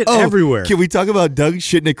 You shit everywhere. Can we talk about Doug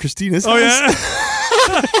shitting at Christina's house? Oh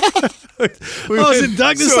yeah. Is it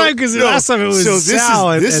Doug this time? Because last time it was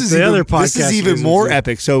Sal at the other podcast. This is even more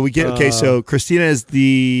epic. So we get so Christina is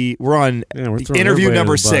we're on interview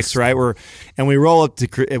number 6, right? And we roll up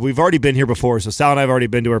to. We've already been here before, so Sal and I have already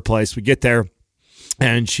been to her place. We get there,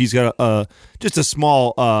 and she's got just a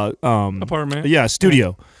small apartment,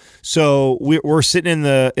 studio. So we're sitting in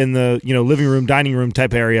the living room, dining room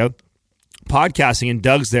type area, podcasting, and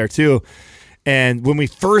Doug's there too. And when we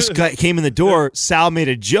first came in the door, Sal made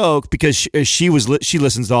a joke because she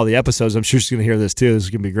listens to all the episodes. I'm sure she's going to hear this too. This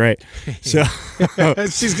is going to be great. So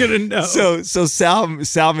she's going to know. So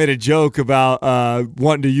Sal made a joke about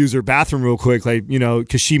wanting to use her bathroom real quick, like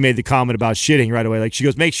because she made the comment about shitting right away. Like she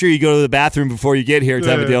goes, "Make sure you go to the bathroom before you get here,"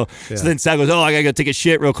 type of deal. Yeah. So then Sal goes, "Oh, I gotta go take a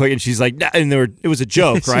shit real quick," and she's like, nah, and it was a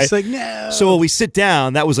joke, right? She's like, "No." So we sit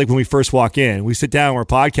down. That was like when we first walk in. We sit down. And we're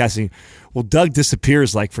podcasting. Well, Doug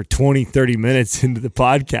disappears like for 20, 30 minutes into the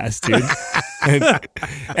podcast, dude.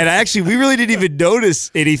 and we really didn't even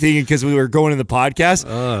notice anything because we were going in the podcast.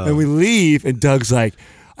 And we leave, and Doug's like,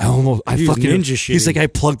 ninja shit. He's like, I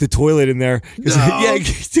plugged the toilet in there. No. Yeah,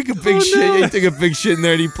 he took a big shit. Yeah, he took a big shit in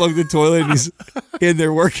there, and he plugged the toilet, and he's in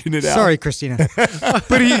there working it out. Sorry, Christina. But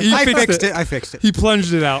I fixed it. He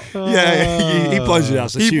plunged it out. Yeah, he plunged it out.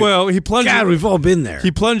 So he plunged. God, we've all been there. He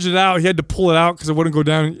plunged it out. He had to pull it out because it wouldn't go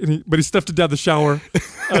down. But he stuffed it down the shower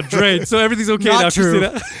drain. So everything's okay now,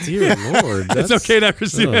 Christina. Dear Lord, it's okay now,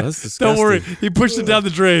 Christina. That's disgusting. Don't worry. He pushed it down the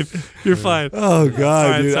drain. You're fine. Oh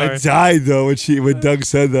God, dude, I died though when Doug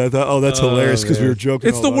said that. I thought, that's hilarious because we were joking.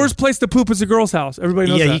 It's the worst place to poop is a girl's house. Everybody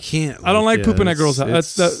knows that. Yeah, you can't. I don't like pooping at girls'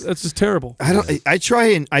 house. That's just terrible. I try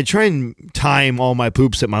and time all my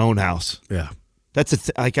poops at my own house. Yeah.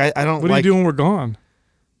 That's like I don't. What do you do when we're gone?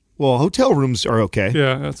 Well, hotel rooms are okay.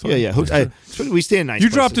 Yeah, that's fine. Yeah. We stay in nice. You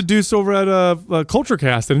places. dropped a deuce over at Culture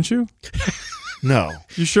Cast, didn't you? No.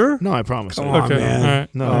 You sure? No, I promise. Come on, Okay, man. all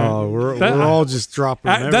right. No. Oh, we're all just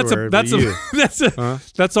dropping everywhere.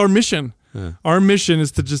 That's our mission. Yeah. Our mission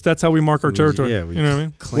is to that's how we mark our territory. Yeah, we you know what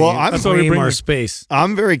I mean? That's why we bring our space.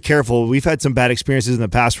 I'm very careful. We've had some bad experiences in the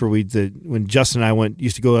past where when Justin and I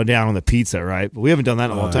used to go down on the pizza, right? But we haven't done that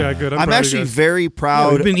in a long time. Yeah, good. I'm actually very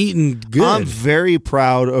proud. Yeah, we've been eating good. I'm very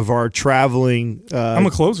proud of our traveling. I'm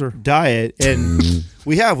a closer. Diet, and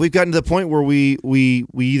we've gotten to the point where we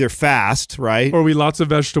either fast, right, or we lots of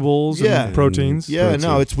vegetables, and proteins. Yeah,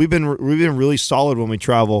 no, we've been really solid when we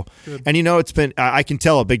travel, good. And it's been I can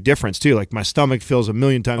tell a big difference too. Like my stomach feels a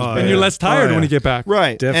million times better. And you're less tired when you get back.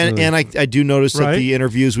 Right. Definitely. And I do notice that the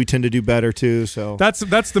interviews we tend to do better too. So that's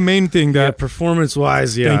the main thing that performance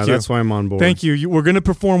wise, that's why I'm on board. Thank you. We're going to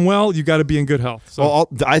perform well. You got to be in good health. So. Well,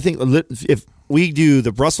 I think if we do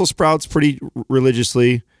the Brussels sprouts pretty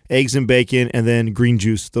religiously, eggs and bacon, and then green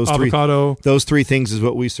juice. Avocado. Those three things is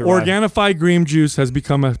what we survive. Organifi green juice has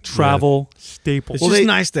become a travel staple. It's just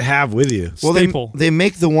nice to have with you. Well, staple. They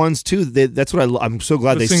make the ones too. That's what I'm so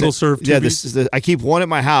glad they single serve. Yeah, I keep one at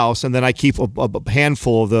my house, and then I keep a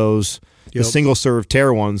handful of those. The single serve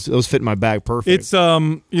tear ones. Those fit in my bag perfect. It's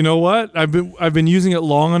you know what? I've been using it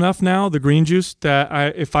long enough now. The green juice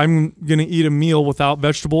that if I'm gonna eat a meal without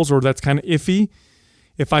vegetables or that's kind of iffy.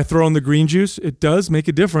 If I throw in the green juice, it does make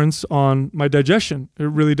a difference on my digestion. It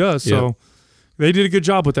really does. Yep. So they did a good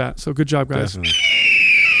job with that. So good job, guys. Definitely.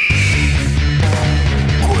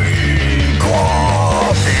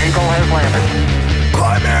 The Eagle has landed.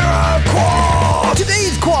 Chimera Quad!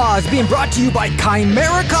 Today's Quad is being brought to you by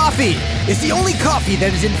Chimera Coffee. It's the only coffee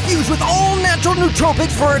that is infused with all natural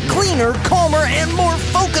nootropics for a cleaner, calmer, and more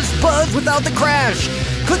focused buzz without the crash.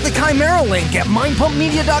 Click the Chimera link at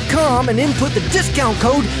mindpumpmedia.com and input the discount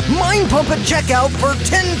code MINDPUMP at checkout for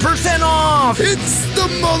 10% off. It's the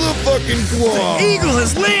motherfucking Quad. The Eagle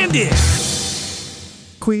has landed.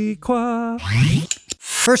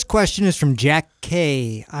 First question is from Jack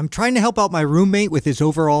K. I'm trying to help out my roommate with his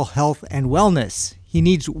overall health and wellness. He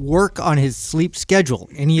needs work on his sleep schedule.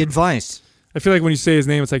 Any advice? I feel like when you say his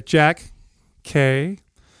name, it's like Jack K.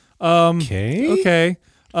 K? Okay.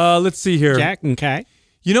 Let's see here. Jack and K.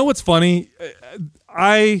 You know what's funny?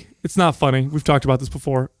 It's not funny. We've talked about this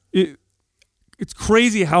before. It's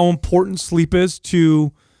crazy how important sleep is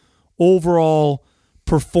to overall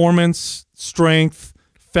performance, strength,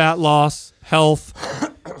 fat loss, health.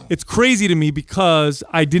 It's crazy to me because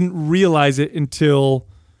I didn't realize it until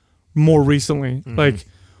more recently. Mm-hmm. Like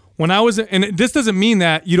when I was, and this doesn't mean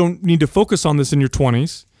that you don't need to focus on this in your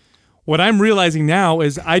 20s. What I'm realizing now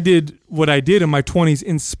is I did what I did in my 20s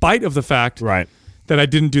in spite of the fact that I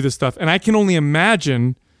didn't do this stuff. And I can only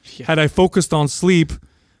imagine had I focused on sleep,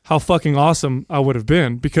 how fucking awesome I would have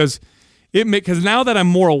been because now that I'm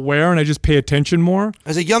more aware and I just pay attention more.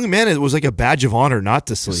 As a young man, it was like a badge of honor not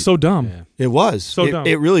to sleep. So dumb. Yeah. It was. So dumb.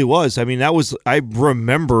 It really was. I mean, I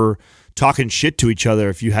remember talking shit to each other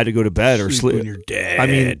if you had to go to bed or sleep. When you're dead. I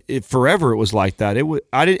mean, forever it was like that.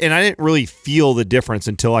 I didn't really feel the difference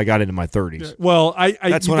until I got into my 30s. Well,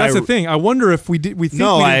 that's the thing. I wonder if we didn't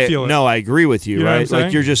feel it. No, I agree with you, right?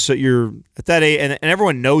 Like you're at that age, and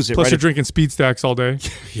everyone knows it. Plus, right? you're drinking speed stacks all day.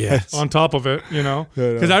 Yes. On top of it,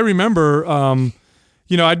 because I remember, I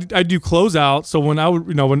do closeouts. So when I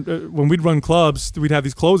would, when we'd run clubs, we'd have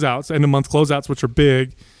these closeouts, end of month closeouts, which are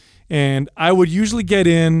big, and I would usually get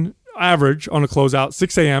in average on a closeout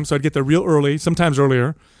 6 a.m. So I'd get there real early, sometimes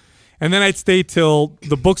earlier, and then I'd stay till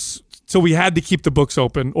we had to keep the books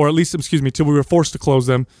open, or at least, till we were forced to close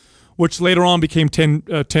them, which later on became 10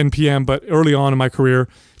 p.m. But early on in my career,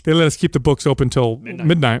 they let us keep the books open till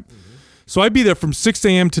midnight. Mm-hmm. So I'd be there from 6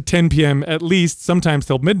 a.m. to 10 p.m. at least, sometimes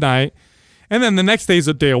till midnight. And then the next day is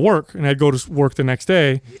a day of work, and I'd go to work the next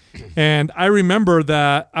day. And I remember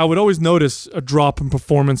that I would always notice a drop in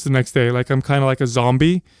performance the next day, like I'm kind of like a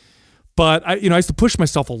zombie. But I used to push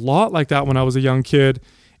myself a lot like that when I was a young kid,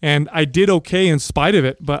 and I did okay in spite of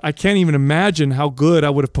it. But I can't even imagine how good I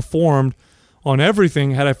would have performed on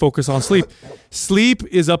everything had I focused on sleep. Sleep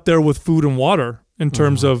is up there with food and water in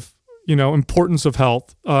terms of importance of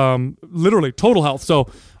health, literally total health.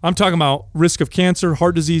 So I'm talking about risk of cancer,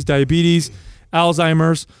 heart disease, diabetes,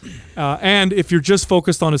 Alzheimer's, and if you're just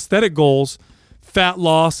focused on aesthetic goals, fat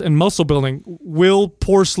loss and muscle building. Will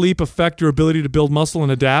poor sleep affect your ability to build muscle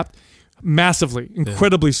and adapt? Massively,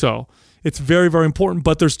 incredibly so. It's very, very important.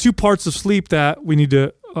 But there's two parts of sleep that we need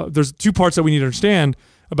to. There's two parts that we need to understand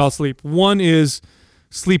about sleep. One is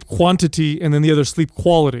sleep quantity, and then the other sleep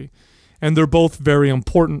quality, and they're both very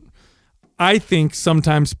important. I think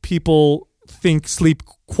sometimes people think sleep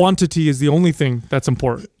quantity is the only thing that's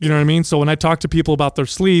important. You know what I mean? So when I talk to people about their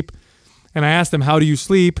sleep and I ask them, how do you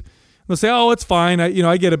sleep? They'll say, oh, it's fine.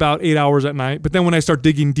 I get about 8 hours at night. But then when I start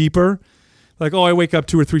digging deeper, like, oh, I wake up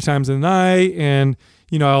 2 or 3 times in the night and,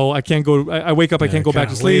 I can't go, I wake up, I can't go back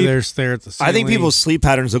to sleep. Stare at the ceiling. I think people's sleep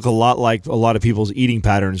patterns look a lot like a lot of people's eating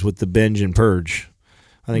patterns with the binge and purge.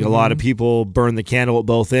 I think a lot of people burn the candle at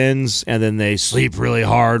both ends, and then they sleep really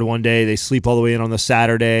hard one day. They sleep all the way in on the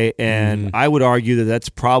Saturday, and I would argue that that's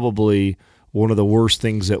probably one of the worst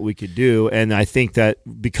things that we could do. And I think that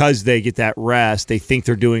because they get that rest, they think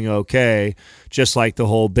they're doing okay, just like the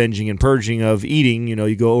whole binging and purging of eating.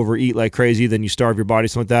 You go overeat like crazy, then you starve your body,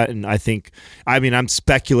 something like that. And I'm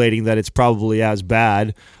speculating that it's probably as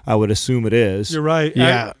bad. I would assume it is. You're right.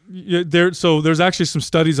 Yeah. So there's actually some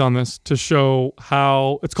studies on this to show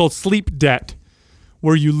how it's called sleep debt,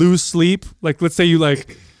 where you lose sleep. Like, let's say you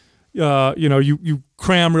you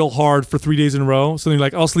cram real hard for 3 days in a row. So then you're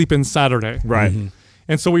like, I'll sleep in Saturday. Right.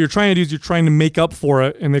 And so what you're trying to do is you're trying to make up for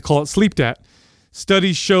it, and they call it sleep debt.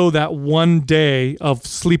 Studies show that 1 day of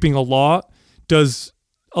sleeping a lot does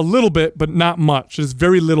a little bit, but not much. There's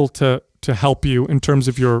very little to help you in terms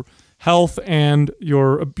of your health and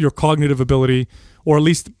your cognitive ability, or at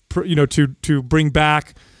least to bring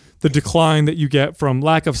back the decline that you get from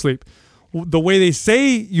lack of sleep. The way they say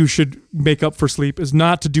you should make up for sleep is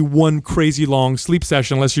not to do one crazy long sleep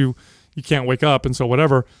session unless you can't wake up, and so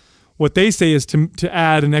whatever. What they say is to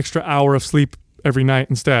add an extra hour of sleep every night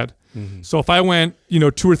instead. Mm-hmm. So if I went 2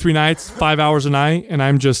 or 3 nights, 5 hours a night, and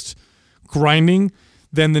I'm just grinding,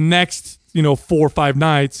 then the next 4 or 5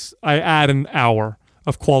 nights I add an hour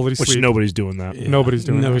of quality sleep. Which nobody's doing that. Yeah. Nobody's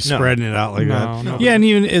doing that. Nobody's spreading it out like that. No. Yeah, and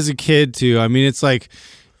even as a kid too. I mean, it's like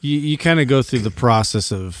you kind of go through the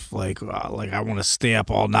process of like I want to stay up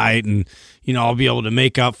all night, and I'll be able to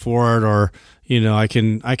make up for it, or I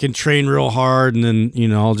can train real hard, and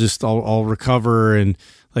then I'll recover, and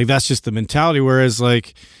like that's just the mentality. Whereas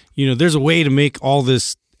like there's a way to make all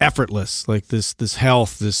this effortless, like this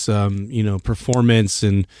health, this performance,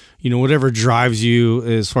 and whatever drives you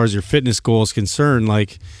as far as your fitness goal is concerned.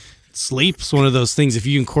 Like sleep's one of those things. If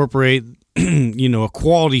you incorporate a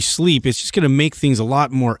quality sleep, it's just going to make things a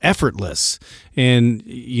lot more effortless. And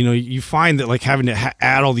you find that like having to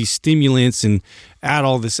add all these stimulants and add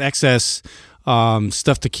all this excess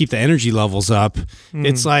stuff to keep the energy levels up,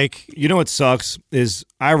 it's like what sucks is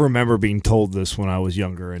I remember being told this when I was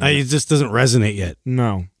younger, and it just doesn't resonate yet.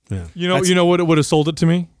 No. Yeah. You know what would have sold it to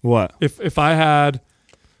me? What? If I had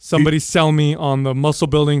somebody sell me on the muscle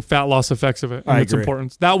building, fat loss effects of it and its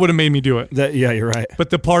importance, that would have made me do it. Yeah, you're right. But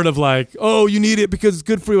the part of like, oh, you need it because it's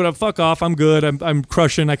good for you. Fuck off. I'm good. I'm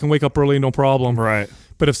crushing. I can wake up early, no problem. Right.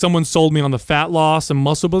 But if someone sold me on the fat loss and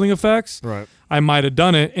muscle building effects, right, I might have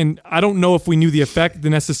done it. And I don't know if we knew the effect,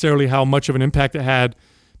 necessarily how much of an impact it had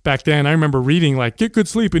back then. I remember reading like, get good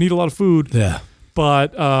sleep and eat a lot of food. Yeah.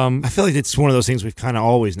 But I feel like it's one of those things we've kind of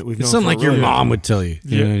always known. It's something like your mom would tell you.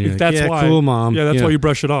 Yeah, that's why. Cool, mom. Yeah, that's why you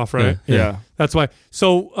brush it off, right? Yeah. That's why.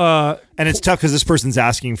 So, and it's tough because this person's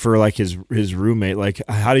asking for like his roommate. Like,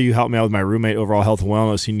 how do you help me out with my roommate overall health and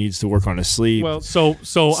wellness? He needs to work on his sleep. Well, so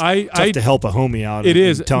I to help a homie out. It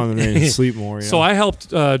is telling them they need to sleep more. So I helped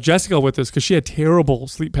Jessica with this because she had terrible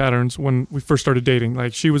sleep patterns when we first started dating.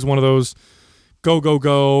 Like she was one of those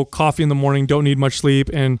go, coffee in the morning, don't need much sleep,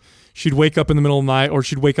 and she'd wake up in the middle of the night, or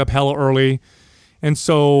she'd wake up hella early. And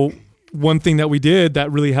so one thing that we did that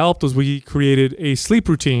really helped was we created a sleep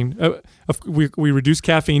routine. We reduced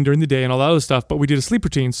caffeine during the day and all that other stuff, but we did a sleep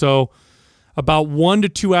routine. So about 1 to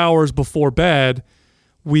 2 hours before bed,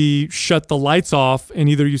 we shut the lights off and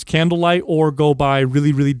either use candlelight or go by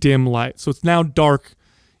really, really dim light. So it's now dark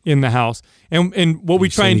in the house. And what we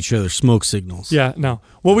try and each other smoke signals. Yeah, no.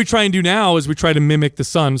 What we try and do now is we try to mimic the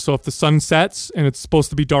sun. So if the sun sets and it's supposed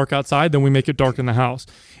to be dark outside, then we make it dark in the house.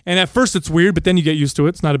 And at first it's weird, but then you get used to it.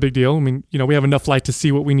 It's not a big deal. I mean, we have enough light to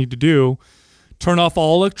see what we need to do. Turn off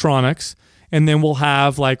all electronics, and then we'll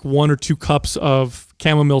have like 1 or 2 cups of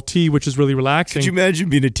chamomile tea, which is really relaxing. Could you imagine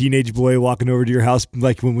being a teenage boy walking over to your house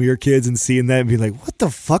like when we were kids and seeing that and being like, what the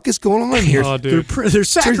fuck is going on here? Oh, dude. They're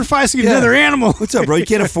sacrificing another animal. What's up, bro? You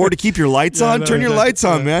can't afford to keep your lights on? Turn your lights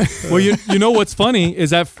on, man. Well, you know what's funny is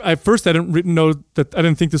that at first I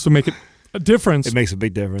didn't think this would make a difference. It makes a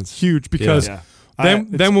big difference. Huge, because then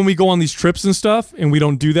when we go on these trips and stuff and we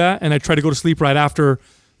don't do that, and I try to go to sleep right after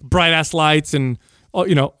bright ass lights and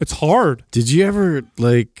it's hard. Did you ever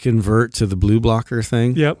like convert to the blue blocker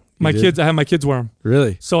thing? Yep. I have my kids wear them.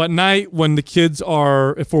 Really? So at night when the kids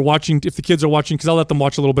are, if the kids are watching, because I'll let them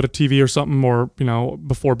watch a little bit of TV or something, or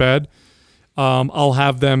before bed, I'll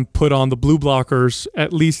have them put on the blue blockers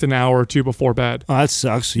at least an hour or two before bed. Oh, that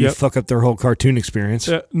sucks. You fuck up their whole cartoon experience.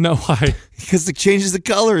 No, because it changes the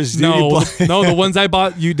colors, dude. No, the ones I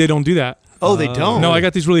bought, they don't do that. Oh, they don't? No, I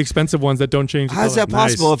got these really expensive ones that don't change the How's color. that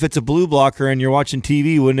possible? Nice. If it's a blue blocker and you're watching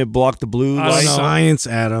TV, wouldn't it block the blue I don't light? know. Science,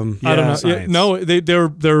 Adam. I don't know. Science. No,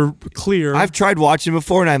 they're clear. I've tried watching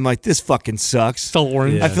before, and I'm like, this fucking sucks. It's all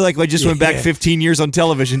orange. Yeah. I feel like I just went back 15 years on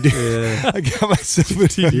television, dude. Yeah. I got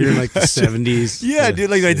myself You're in like the 70s. Yeah, dude,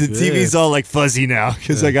 like the TV's all like fuzzy now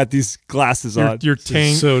because I got these glasses on. You're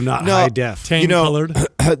tang, So not high def. tang colored.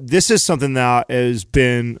 This is something that has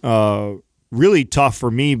been really tough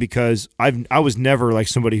for me because I was never like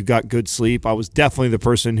somebody who got good sleep. I was definitely the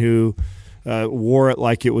person who wore it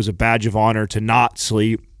like it was a badge of honor to not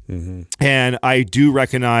sleep. Mm-hmm. And I do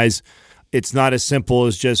recognize it's not as simple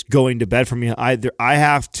as just going to bed for me. I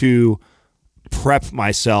have to prep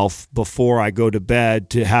myself before I go to bed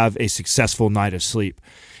to have a successful night of sleep.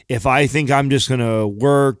 If I think I'm just going to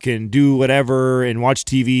work and do whatever and watch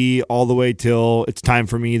TV all the way till it's time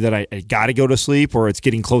for me that I got to go to sleep or it's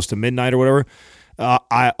getting close to midnight or whatever,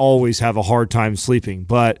 I always have a hard time sleeping.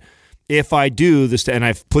 But if I do this, and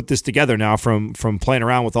I've put this together now from playing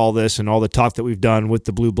around with all this and all the talk that we've done with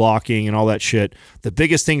the blue blocking and all that shit, the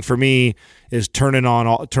biggest thing for me is turning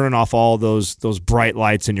off all those bright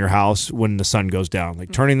lights in your house when the sun goes down.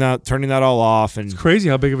 Like turning that all off. And It's crazy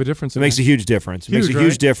how big of a difference it makes a huge difference. It makes a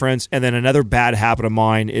huge difference. And then another bad habit of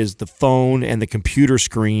mine is the phone and the computer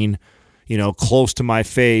screen, close to my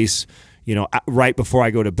face, right before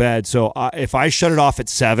I go to bed. So if I shut it off at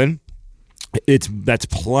 7, that's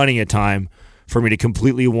plenty of time for me to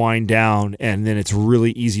completely wind down, and then it's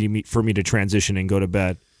really easy for me to transition and go to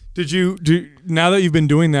bed. Now that you've been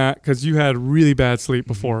doing that, because you had really bad sleep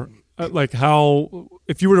before,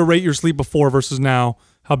 if you were to rate your sleep before versus now,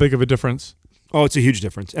 how big of a difference? Oh, it's a huge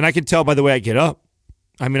difference. And I can tell by the way I get up.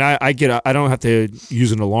 I mean, I get up, I don't have to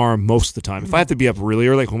use an alarm most of the time. If I have to be up really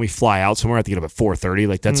early, like when we fly out somewhere, I have to get up at 4:30.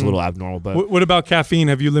 Like that's a little abnormal. But what about caffeine?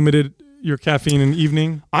 Have you limited your caffeine in the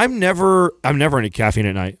evening? I'm never into caffeine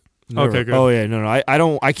at night. Never. Okay, good. Oh yeah,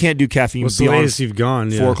 no, I can't do caffeine. What's the beyond latest you've gone?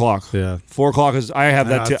 4 o'clock. Yeah, 4 o'clock is. I have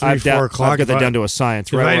that. 4 o'clock. I've got that down to a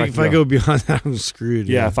science. If I go beyond that, I'm screwed.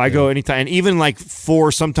 Yeah, if I go anytime, and even like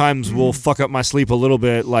 4 sometimes will fuck up my sleep a little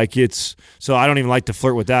bit. Like so I don't even like to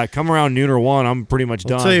flirt with that. Come around noon or 1, I'm pretty much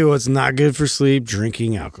done. I'll tell you what's not good for sleep: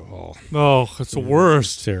 drinking alcohol. Oh, it's the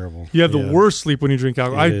worst. It's terrible. You have the worst sleep when you drink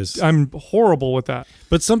alcohol. It is. I'm horrible with that.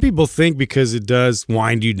 But some people think because it does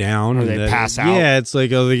wind you down, Or they pass out. Yeah, it's like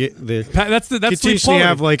That's sleep continuously quality.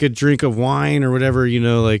 have like a drink of wine or whatever,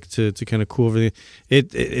 like to kind of cool everything.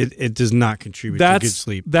 It does not contribute to good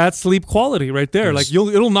sleep. That's sleep quality right there. Yes.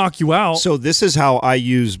 Like it'll knock you out. So this is how I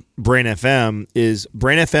use Brain FM.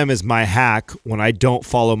 Brain FM is my hack when I don't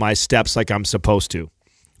follow my steps like I'm supposed to.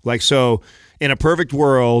 Like, so in a perfect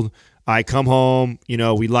world, I come home,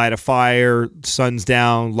 we light a fire, sun's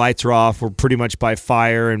down, lights are off, we're pretty much by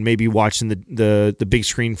fire and maybe watching the big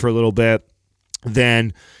screen for a little bit.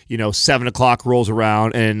 Then 7 o'clock rolls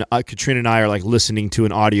around and Katrina and I are like listening to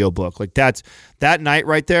an audiobook. Like that night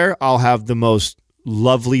right there, I'll have the most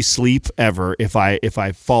lovely sleep ever if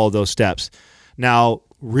I follow those steps. Now,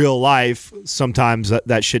 real life, sometimes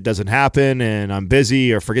that shit doesn't happen and I'm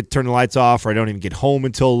busy or forget to turn the lights off or I don't even get home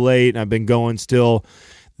until late and I've been going still.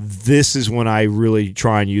 This is when I really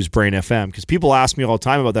try and use Brain FM because people ask me all the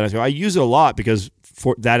time about that. I say, I use it a lot because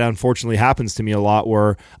that unfortunately happens to me a lot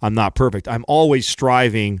where I'm not perfect. I'm always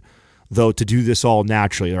striving, though, to do this all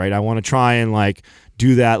naturally, right? I want to try and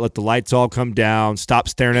do that, let the lights all come down, stop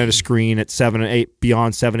staring at a screen at 7 or 8,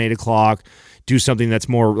 beyond 7, 8 o'clock, do something that's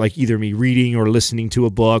more like either me reading or listening to a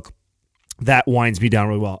book. That winds me down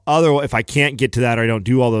really well. Otherwise, if I can't get to that or I don't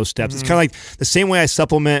do all those steps, it's kind of like the same way I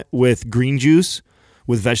supplement with green juice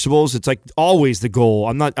with vegetables. It's like always the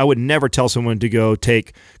goal. I would never tell someone to go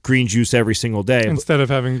take green juice every single day. Instead of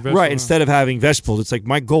having vegetables. Right, instead of having vegetables. It's like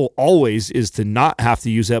my goal always is to not have to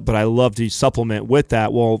use that, but I love to supplement with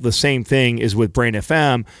that. Well, the same thing is with Brain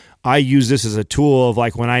FM. I use this as a tool of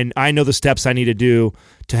like when I know the steps I need to do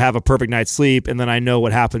to have a perfect night's sleep, and then I know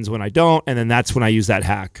what happens when I don't, and then that's when I use that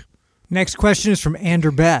hack. Next question is from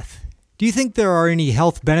Ander Beth. Do you think there are any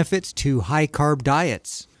health benefits to high-carb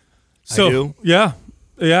diets? So, I do. Yeah.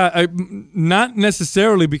 Not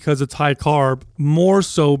necessarily because it's high carb, more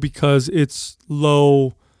so because it's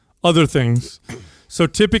low other things. So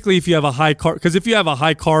typically if you have a high carb, because if you have a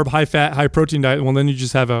high carb, high fat, high protein diet, well then you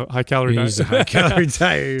just have a high calorie diet. High calorie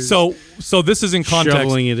diet. So this is in context.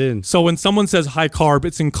 Shoveling it in. So when someone says high carb,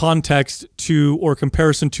 it's in context to or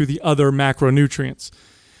comparison to the other macronutrients.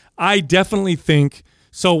 I definitely think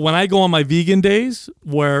So when I go on my vegan days,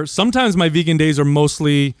 where sometimes my vegan days are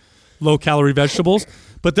mostly low-calorie vegetables,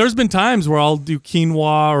 but there's been times where I'll do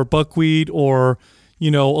quinoa or buckwheat or, a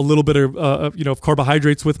little bit of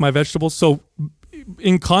carbohydrates with my vegetables. So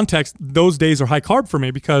in context, those days are high carb for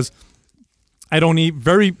me because I don't eat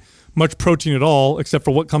very much protein at all except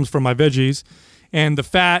for what comes from my veggies. And the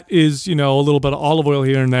fat is, a little bit of olive oil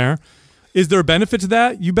here and there. Is there a benefit to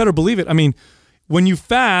that? You better believe it. I mean, when you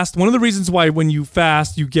fast, one of the reasons why when you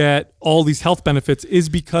fast you get all these health benefits is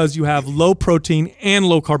because you have low protein and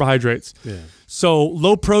low carbohydrates. Yeah. So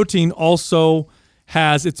low protein also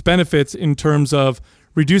has its benefits in terms of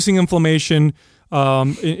reducing inflammation,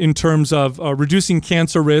 in terms of reducing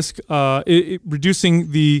cancer risk,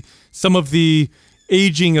 reducing some of the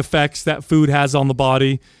aging effects that food has on the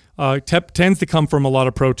body. Tends to come from a lot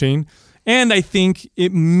of protein. And I think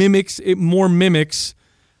it more mimics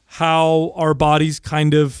how our bodies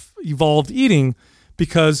kind of evolved eating,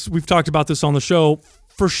 because we've talked about this on the show.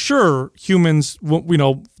 For sure, humans,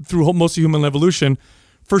 through most of human evolution,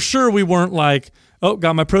 for sure we weren't like, oh,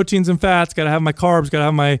 got my proteins and fats, got to have my carbs, got to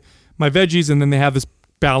have my veggies, and then they have this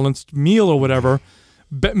balanced meal or whatever.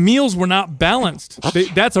 Meals were not balanced.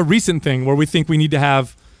 That's a recent thing where we think we need to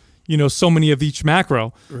have, so many of each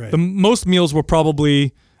macro. Right. The most meals were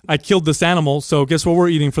probably, I killed this animal, so guess what we're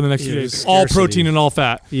eating for the next few days? All protein and all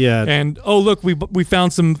fat. Yeah. And look, we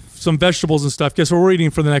found some vegetables and stuff. Guess what we're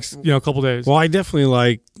eating for the next couple days? Well, I definitely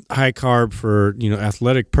like high carb for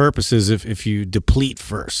athletic purposes if you deplete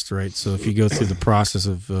first, right? So if you go through the process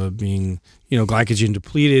of being glycogen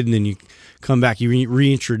depleted, and then you come back, you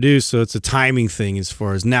reintroduce. So it's a timing thing as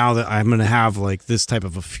far as now that I'm going to have like this type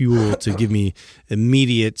of a fuel to give me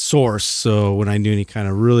immediate source. So when I do any kind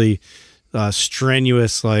of really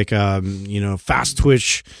strenuous, like fast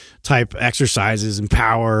twitch type exercises and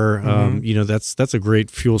power, that's a great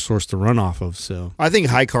fuel source to run off of. So I think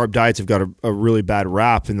high carb diets have got a really bad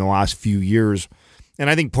rap in the last few years, and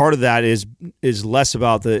I think part of that is less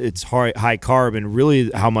about it's high carb and really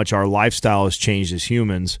how much our lifestyle has changed as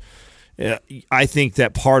humans. I think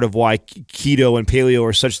that part of why keto and paleo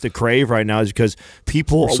are such the crave right now is because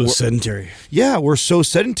people are so sedentary. Yeah, we're so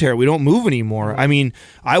sedentary. We don't move anymore. I mean,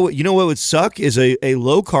 what would suck is a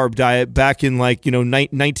low carb diet back in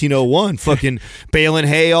 1901, fucking baling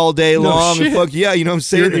hay all day long. Shit. And fuck yeah, you know what I'm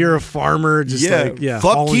saying? You're a farmer, just fuck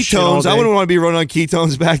ketones. I wouldn't want to be running on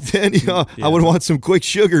ketones back then. I would want some quick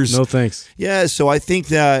sugars. No thanks. Yeah, so I think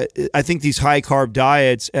these high carb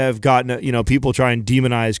diets have gotten people try and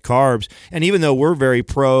demonize carbs. And even though we're very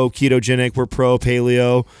pro ketogenic, we're pro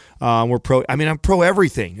paleo, we're pro. I mean, I'm pro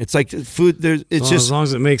everything. It's like food. As long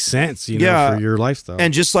as it makes sense, for your lifestyle.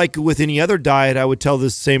 And just like with any other diet, I would tell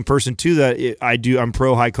this same person too that I'm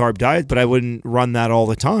pro high carb diet, but I wouldn't run that all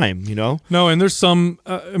the time. No, and there's some.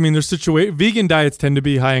 Vegan diets tend to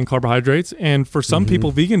be high in carbohydrates, and for some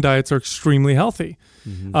people, vegan diets are extremely healthy.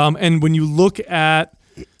 Mm-hmm. And when you look at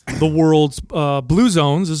the world's blue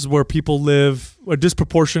zones, this is where people live, a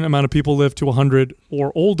disproportionate amount of people live to 100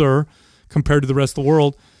 or older compared to the rest of the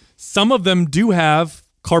world. Some of them do have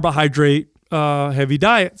carbohydrate heavy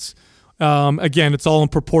diets. Again, it's all in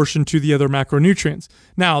proportion to the other macronutrients.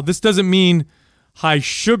 Now, this doesn't mean high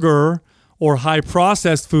sugar or high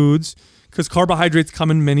processed foods, because carbohydrates come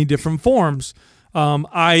in many different forms.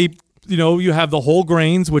 You have the whole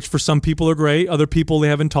grains, which for some people are great. Other people, they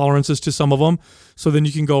have intolerances to some of them. So then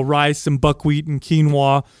you can go rice and buckwheat and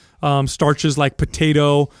quinoa, starches like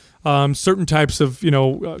potato, certain types of,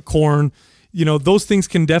 corn. Those things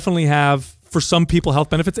can definitely have, for some people, health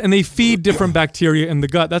benefits, and they feed different bacteria in the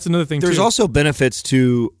gut. That's another thing, There's also benefits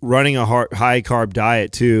to running a high carb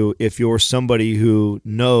diet, too, if you're somebody who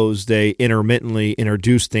knows they intermittently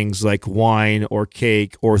introduce things like wine or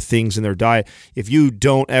cake or things in their diet. If you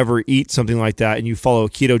don't ever eat something like that and you follow a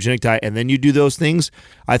ketogenic diet and then you do those things,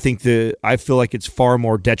 I feel like it's far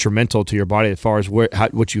more detrimental to your body as far as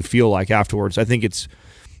what you feel like afterwards. I think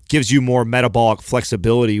gives you more metabolic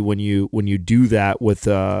flexibility when you do that with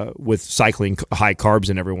cycling high carbs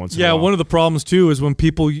in every once in a while. Yeah, one of the problems too is when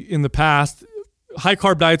people in the past, high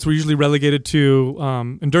carb diets were usually relegated to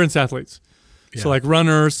endurance athletes. Yeah. So like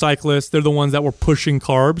runners, cyclists, they're the ones that were pushing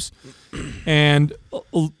carbs, and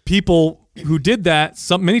people who did that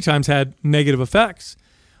many times had negative effects.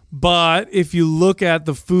 But if you look at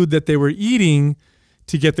the food that they were eating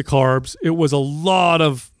to get the carbs, it was a lot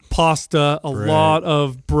of pasta, lot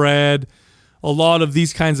of bread, a lot of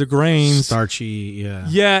these kinds of grains, starchy,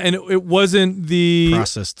 and it wasn't the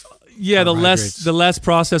processed, the less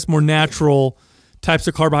processed, more natural types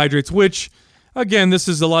of carbohydrates. Which, again, this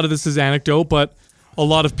is anecdote, but a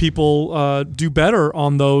lot of people do better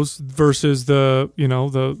on those versus the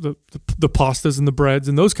pastas and the breads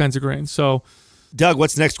and those kinds of grains. So, Doug,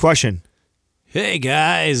 what's the next question? Hey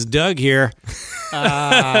guys, Doug here.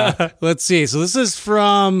 Let's see. So this is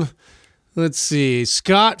from,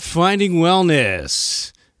 Scott Finding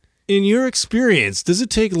Wellness. In your experience, does it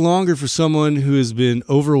take longer for someone who has been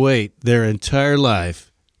overweight their entire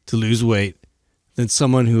life to lose weight than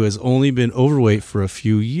someone who has only been overweight for a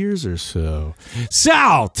few years or so?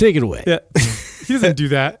 Sal, take it away. Yeah, he doesn't do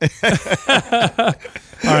that.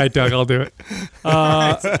 All right, Doug, I'll do it.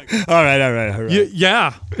 All right.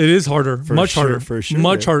 Yeah, it is harder. Much harder. For sure.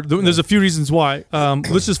 Much harder. There's a few reasons why.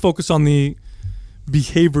 Let's just focus on the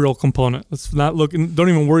behavioral component. Let's not look. Don't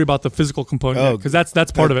even worry about the physical component because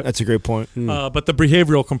that's part of it. That's a great point. But the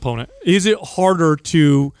behavioral component, is it harder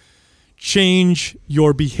to change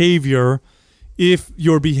your behavior if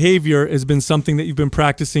your behavior has been something that you've been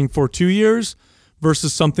practicing for 2 years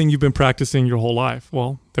versus something you've been practicing your whole life?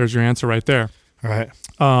 Well, there's your answer right there. All right.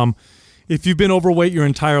 If you've been overweight your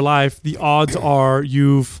entire life, the odds are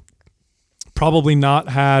you've probably not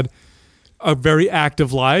had a very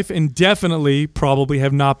active life and definitely probably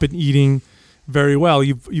have not been eating very well.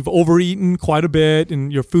 You've overeaten quite a bit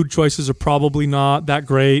and your food choices are probably not that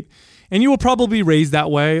great. And you were probably raised that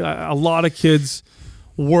way. A lot of kids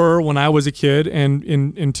were when I was a kid and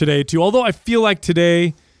in today too. Although I feel like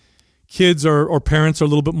today kids or parents are a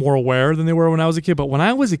little bit more aware than they were when I was a kid. But when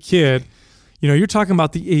I was a kid, you're talking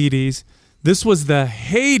about the 80s. This was the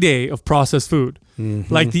heyday of processed food.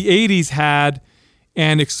 Mm-hmm. Like the 80s had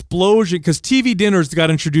an explosion because TV dinners got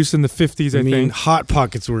introduced in the 50s, I think. Hot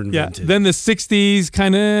Pockets were invented. Yeah. Then the 60s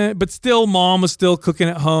kind of, but still mom was still cooking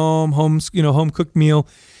at home cooked meal.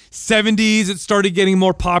 70s, it started getting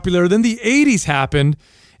more popular. Then the 80s happened.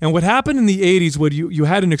 And what happened in the 80s, you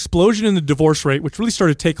had an explosion in the divorce rate, which really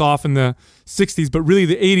started to take off in the 60s, but really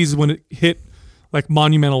the 80s is when it hit like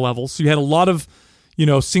monumental levels. So you had a lot of,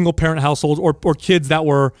 single parent households or kids that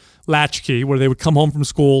were latchkey where they would come home from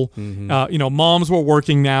school. Mm-hmm. Moms were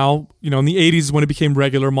working now, in the 80s when it became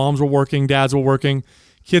regular, moms were working, dads were working,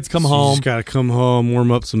 kids come home. You just got to come home,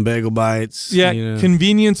 warm up some bagel bites. Yeah.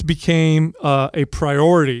 Convenience became a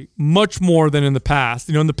priority much more than in the past.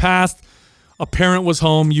 In the past, a parent was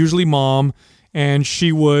home, usually mom, and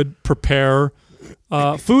she would prepare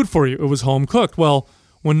food for you. It was home cooked. Well,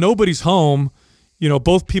 when nobody's home,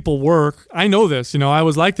 both people work. I know this. I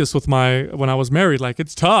was like this when I was married. Like,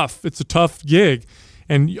 it's tough. It's a tough gig.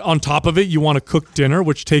 And on top of it, you want to cook dinner,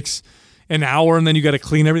 which takes an hour, and then you got to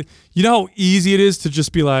clean everything. You know how easy it is to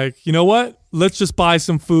just be like, you know what? Let's just buy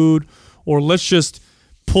some food, or let's just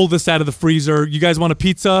pull this out of the freezer. You guys want a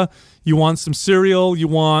pizza? You want some cereal? You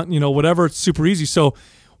want, whatever. It's super easy. So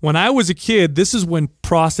when I was a kid, this is when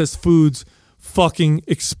processed foods fucking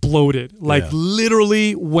exploded. Like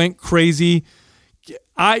literally went crazy.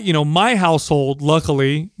 My household,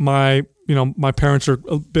 luckily, my parents are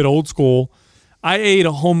a bit old school. I ate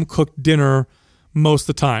a home cooked dinner most of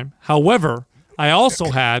the time. However, I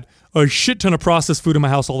also had a shit ton of processed food in my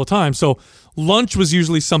house all the time. So lunch was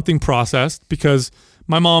usually something processed because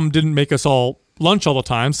my mom didn't make us all lunch all the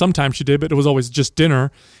time. Sometimes she did, but it was always just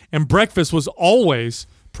dinner. And breakfast was always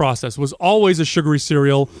processed. It was always a sugary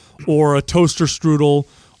cereal or a toaster strudel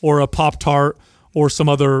or a Pop-Tart or some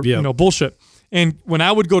other bullshit. And when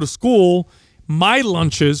I would go to school, my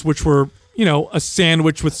lunches, which were, a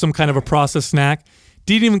sandwich with some kind of a processed snack,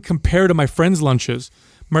 didn't even compare to my friends' lunches.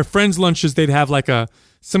 My friends' lunches, they'd have like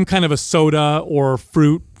some kind of a soda or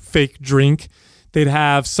fruit fake drink. They'd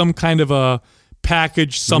have some kind of a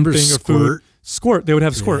package something or food. Squirt. They would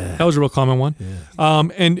have Squirt. Yeah. That was a real common one. Yeah.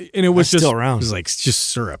 And it was still around. It was like just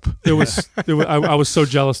syrup. It was I was so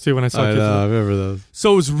jealous too when I saw kids. I remember those.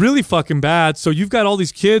 So it was really fucking bad. So you've got all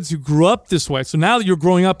these kids who grew up this way. So now that you're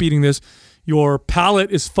growing up eating this, your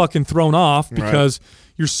palate is fucking thrown off because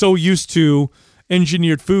you're so used to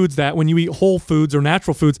engineered foods that when you eat whole foods or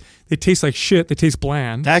natural foods, they taste like shit. They taste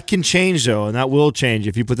bland. That can change though, and that will change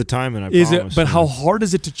if you put the time in. I promise. But how hard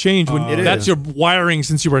is it to change when that's your wiring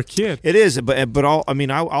since you were a kid? It is, but I'll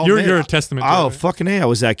you're a testament. Oh, fucking A, I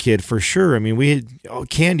was that kid for sure. I mean, we had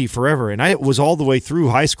candy forever, and I was all the way through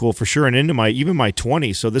high school for sure, and into my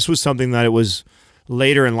 20s. So this was something that it was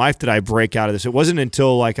later in life that I break out of this. It wasn't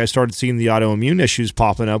until like I started seeing the autoimmune issues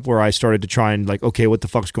popping up where I started to try and like, okay, what the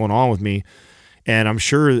fuck's going on with me? And I'm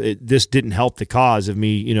sure this didn't help the cause of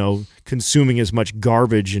me, consuming as much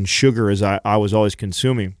garbage and sugar as I was always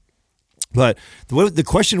consuming. But the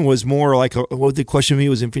question was more like, what the question to me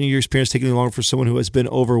was, in your experience taking longer for someone who has been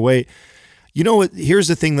overweight? Here's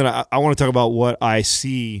the thing that I want to talk about what I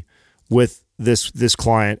see with this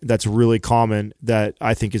client that's really common that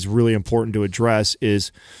I think is really important to address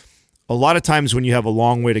is a lot of times when you have a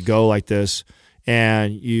long way to go like this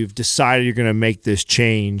and you've decided you're going to make this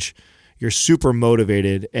change, you're super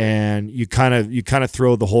motivated and you kind of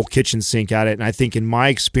throw the whole kitchen sink at it. And I think in my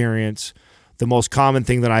experience, the most common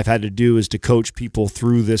thing that I've had to do is to coach people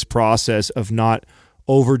through this process of not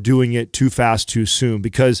overdoing it too fast, too soon.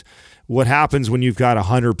 Because what happens when you've got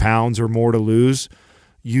 100 pounds or more to lose,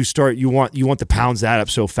 you want the pounds to add up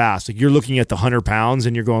so fast. Like you're looking at the 100 pounds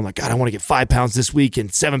and you're going like, God, I want to get 5 pounds this week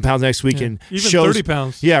and 7 pounds next week, and even shows 30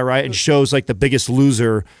 pounds. Yeah, right. And shows like the biggest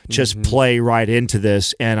loser just play right into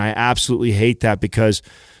this, and I absolutely hate that because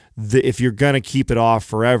if you're gonna keep it off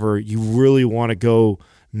forever, you really want to go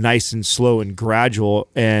nice and slow and gradual.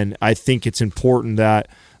 And I think it's important that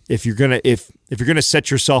if you're gonna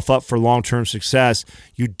set yourself up for long-term success,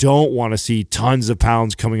 you don't want to see tons of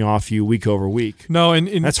pounds coming off you week over week. No,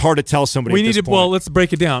 and that's hard to tell somebody. We need to. Well, let's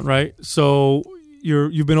break it down, right? So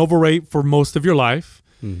you've been overweight for most of your life,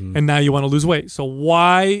 and now you want to lose weight. So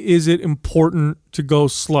why is it important to go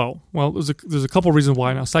slow? Well, there's a couple reasons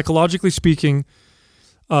why. Now, psychologically speaking,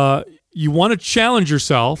 you want to challenge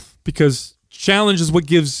yourself because challenge is what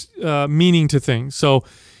gives meaning to things. So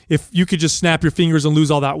if you could just snap your fingers and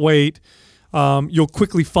lose all that weight, you'll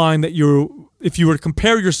quickly find that if you were to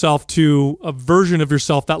compare yourself to a version of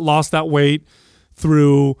yourself that lost that weight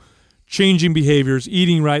through changing behaviors,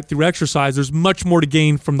 eating right, through exercise, there's much more to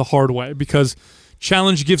gain from the hard way because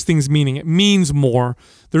challenge gives things meaning. It means more.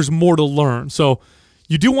 There's more to learn. So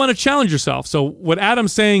you do want to challenge yourself. So what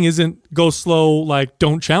Adam's saying isn't go slow, like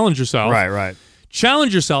don't challenge yourself. Right.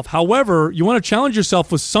 Challenge yourself. However, you want to challenge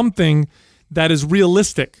yourself with something that is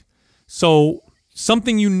realistic. So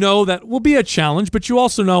something you know that will be a challenge, but you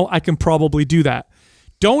also know I can probably do that.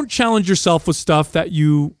 Don't challenge yourself with stuff that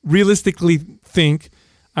you realistically think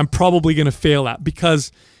I'm probably going to fail at,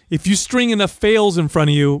 because if you string enough fails in front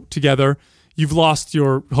of you together, you've lost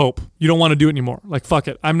your hope. You don't want to do it anymore. Like, fuck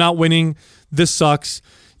it. I'm not winning. This sucks.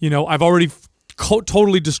 I've already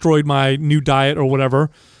totally destroyed my new diet or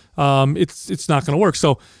whatever. It's not going to work.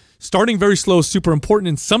 So starting very slow is super important.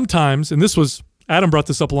 And sometimes, and Adam brought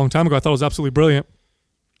this up a long time ago, I thought it was absolutely brilliant.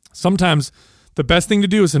 Sometimes the best thing to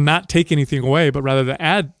do is to not take anything away, but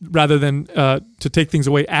rather than to take things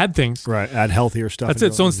away, add things. Right. Add healthier stuff. That's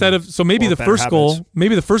it. So maybe the first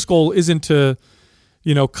goal isn't to,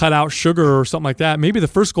 cut out sugar or something like that. Maybe the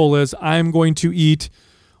first goal is I'm going to eat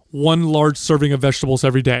one large serving of vegetables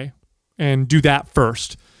every day and do that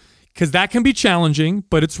first. Because that can be challenging,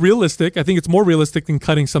 but it's realistic. I think it's more realistic than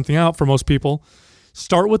cutting something out for most people.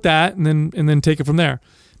 Start with that and then take it from there.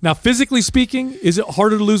 Now, physically speaking, is it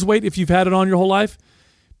harder to lose weight if you've had it on your whole life?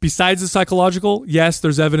 Besides the psychological, yes,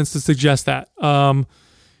 there's evidence to suggest that.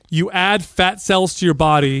 You add fat cells to your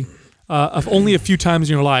body only a few times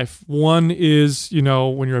in your life. One is,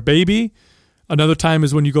 when you're a baby. Another time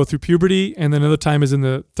is when you go through puberty. And then another time is in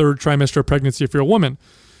the third trimester of pregnancy if you're a woman.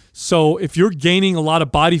 So if you're gaining a lot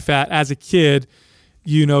of body fat as a kid,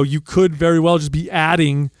 you could very well just be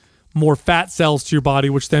adding more fat cells to your body,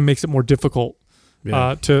 which then makes it more difficult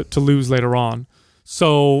to lose later on.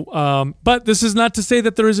 So, but this is not to say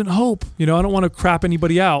that there isn't hope. I don't want to crap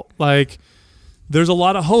anybody out. Like, there's a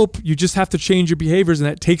lot of hope. You just have to change your behaviors, and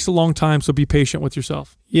that takes a long time, so be patient with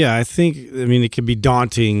yourself. Yeah, I mean, it can be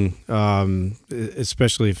daunting,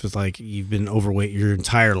 especially if it's like you've been overweight your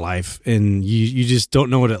entire life, and you just don't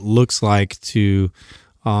know what it looks like to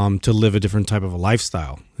live a different type of a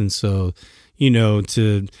lifestyle. And so,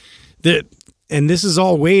 and this is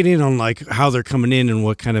all weighed in on like how they're coming in and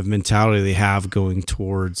what kind of mentality they have going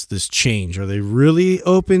towards this change. Are they really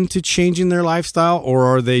open to changing their lifestyle, or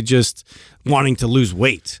are they just wanting to lose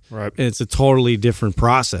weight? Right. And it's a totally different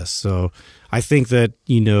process. So I think that,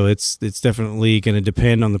 it's definitely going to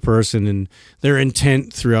depend on the person and their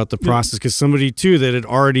intent throughout the process. Because somebody too that had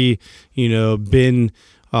already, been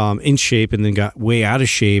in shape and then got way out of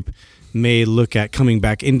shape may look at coming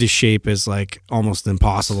back into shape as like almost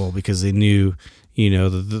impossible because they knew,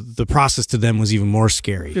 the process to them was even more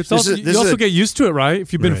scary. You also get used to it, right?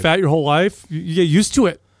 If you've been fat your whole life, you get used to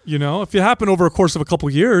it. If it happened over a course of a couple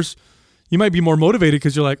of years, you might be more motivated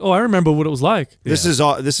because you're like, oh, I remember what it was like. This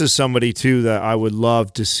is somebody too that I would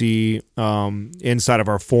love to see inside of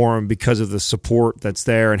our forum because of the support that's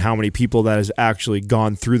there and how many people that has actually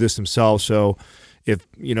gone through this themselves. So if,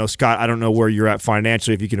 Scott, I don't know where you're at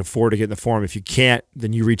financially, if you can afford to get in the forum. If you can't,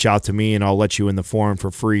 then you reach out to me and I'll let you in the forum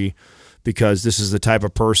for free, because this is the type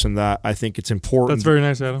of person that I think it's important. That's very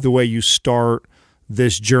nice, Adam. The way you start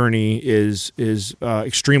this journey is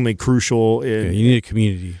extremely crucial. You need a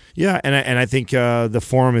community. Yeah, and I think the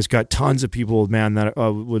forum has got tons of people, man, that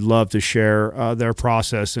would love to share their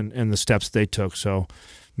process and the steps they took. So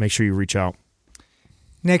make sure you reach out.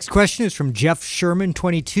 Next question is from Jeff Sherman,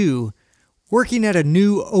 22. Working at a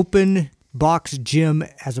new open box gym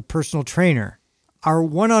as a personal trainer. Our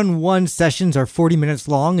one-on-one sessions are 40 minutes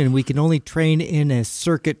long, and we can only train in a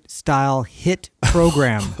circuit-style HIIT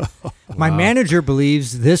program. My manager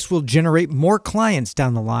believes this will generate more clients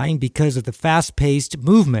down the line because of the fast-paced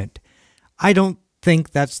movement. I don't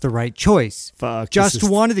think that's the right choice. Just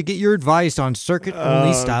wanted to get your advice on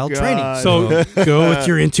circuit-only style training. So Go with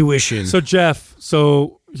your intuition. So Jeff,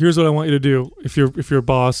 here's what I want you to do. If your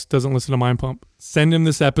boss doesn't listen to Mind Pump, send him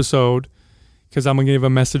this episode, because I'm gonna give a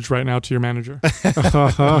message right now to your manager.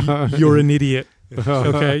 You're an idiot.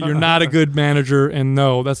 Okay, you're not a good manager, and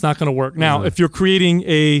no, that's not gonna work. Now, if you're creating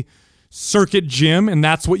a circuit gym and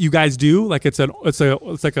that's what you guys do, like it's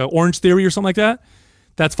like a Orange Theory or something like that,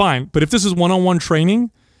 that's fine. But if this is one-on-one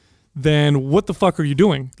training, then what the fuck are you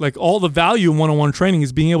doing? Like, all the value in one-on-one training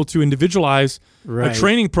is being able to individualize a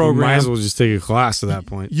training program. You might as well just take a class at that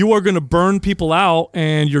point. You are going to burn people out,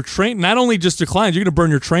 and your not only just your clients, you're going to burn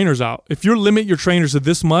your trainers out. If you limit your trainers to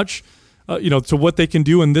this much, to what they can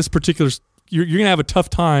do in this particular, you're going to have a tough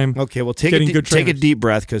time. Okay, well, take a deep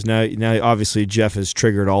breath, because now obviously Jeff has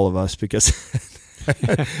triggered all of us, because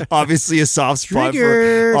obviously a soft spot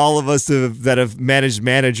for all of us that have managed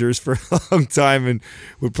managers for a long time and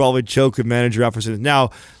would probably choke a manager out for something.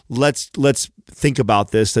 Now, let's think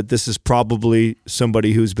about this, that this is probably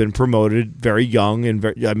somebody who's been promoted very young.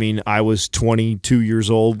 And I was 22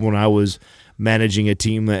 years old when I was managing a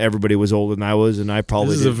team that everybody was older than I was, and I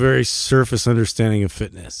probably This is a very surface understanding of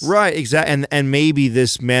fitness. Right, exactly. And maybe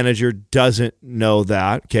this manager doesn't know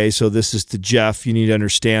that. Okay, so this is to Jeff. You need to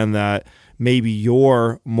understand that maybe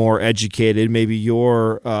you're more educated. Maybe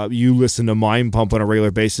you listen to Mind Pump on a regular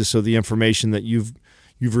basis, so the information that you've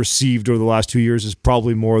received over the last 2 years is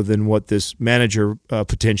probably more than what this manager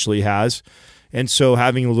potentially has. And so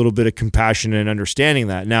having a little bit of compassion and understanding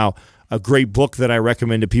that. Now, a great book that I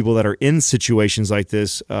recommend to people that are in situations like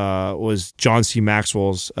this was John C.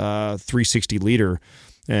 Maxwell's 360 Leader.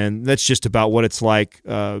 And that's just about what it's like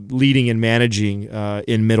leading and managing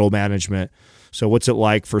in middle management. So what's it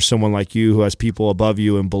like for someone like you who has people above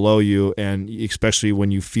you and below you, and especially when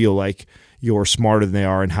you feel like you're smarter than they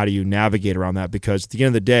are, and how do you navigate around that? Because at the end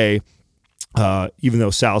of the day, even though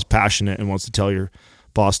Sal's passionate and wants to tell your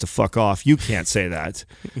boss to fuck off, you can't say that,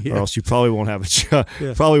 or else you probably won't have a job.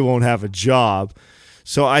 Probably won't have a job.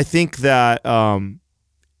 So I think that,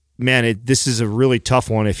 this is a really tough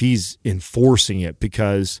one if he's enforcing it,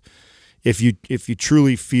 because if you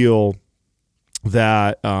truly feel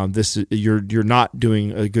that you're not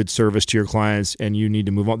doing a good service to your clients and you need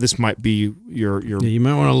to move on, this might be your you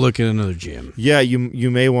might want to look at another gym. Yeah, you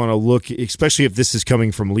may want to look, especially if this is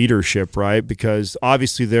coming from leadership, right? Because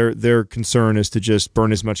obviously their concern is to just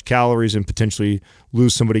burn as much calories and potentially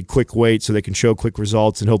lose somebody quick weight so they can show quick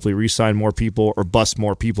results and hopefully re-sign more people or bust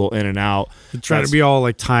more people in and out. Try to be all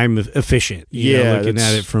like time efficient. Looking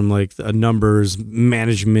at it from like a numbers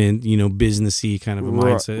management, businessy kind of a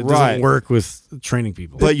mindset. It doesn't work with training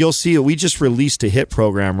people. But you'll see, we just released a HIIT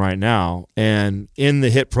program right now, and in the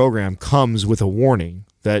HIIT program comes with a warning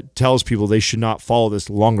that tells people they should not follow this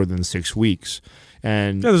longer than 6 weeks.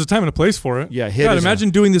 And there's a time and a place for it. Yeah, God,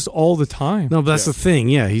 imagine doing this all the time. No, but that's the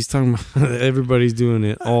ththing. Yeah, he's talking about everybody's doing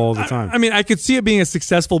it all the time. I could see it being a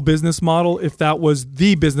successful business model if that was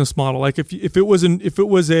the business model. Like if it was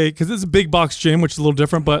because it's a big box gym, which is a little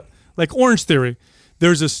different, but like Orange Theory,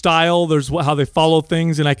 there's a style, there's how they follow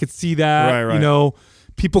things, and I could see that. Right.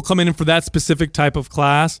 People coming in for that specific type of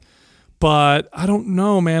class. But I don't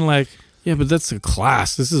know, man. Like. Yeah, but that's a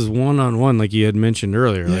class. This is one-on-one, like you had mentioned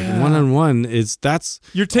earlier. Yeah. Like one-on-one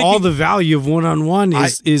you're taking all the value of one-on-one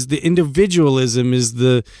is the individualism, is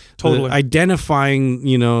the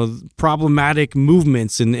identifying, problematic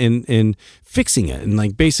movements and fixing it, and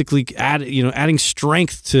like basically adding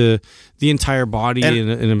strength to the entire body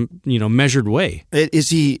in a measured way.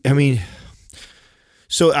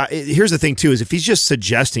 So here's the thing too: is if he's just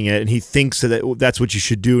suggesting it and he thinks that that's what you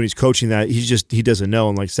should do, and he's coaching that, he doesn't know.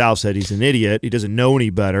 And like Sal said, he's an idiot. He doesn't know any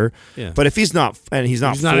better. Yeah. But if he's not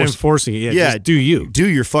enforcing it, just do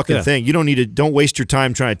your fucking thing. You don't waste your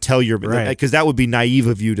time trying to tell because that would be naive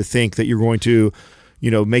of you to think that you're going to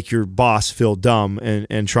make your boss feel dumb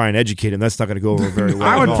and try and educate him. That's not going to go over very well.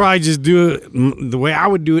 I would probably just do it the way I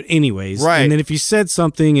would do it anyways. Right. And then if you said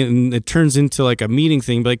something and it turns into like a meeting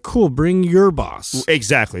thing, be like, cool, bring your boss.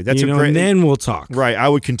 Exactly. That's great. And then we'll talk. Right. I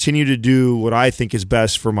would continue to do what I think is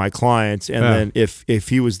best for my clients. And then if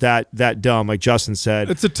he was that dumb, like Justin said.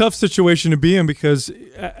 It's a tough situation to be in because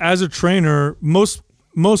as a trainer, most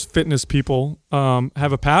fitness people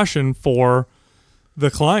have a passion for the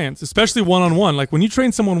clients, especially one-on-one. Like when you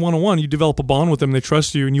train someone one-on-one, you develop a bond with them, they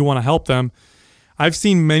trust you, and you want to help them. I've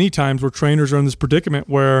seen many times where trainers are in this predicament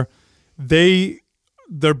where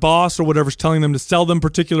their boss or whatever is telling them to sell them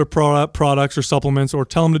particular products or supplements or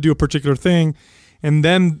tell them to do a particular thing, and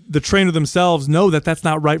then the trainer themselves know that that's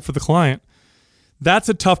not right for the client. That's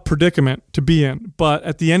a tough predicament to be in. But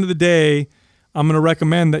at the end of the day, I'm going to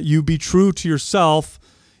recommend that you be true to yourself.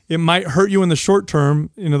 It might hurt you in the short term.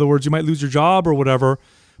 In other words, you might lose your job or whatever,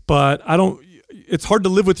 but it's hard to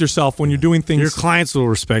live with yourself when you're doing things. Your clients will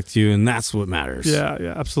respect you, and that's what matters.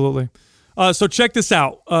 Yeah, absolutely. So check this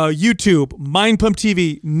out. YouTube, Mind Pump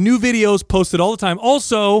TV, new videos posted all the time.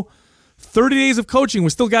 Also, 30 days of coaching. We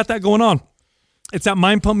still got that going on. It's at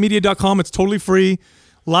mindpumpmedia.com. It's totally free.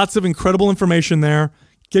 Lots of incredible information there.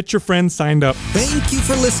 Get your friends signed up. Thank you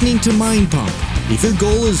for listening to Mind Pump. If your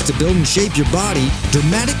goal is to build and shape your body,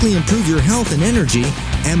 dramatically improve your health and energy,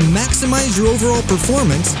 and maximize your overall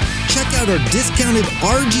performance, check out our discounted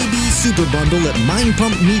RGB Super Bundle at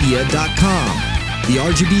mindpumpmedia.com. The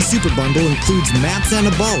RGB Super Bundle includes MAPS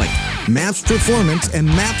Anabolic, MAPS Performance, and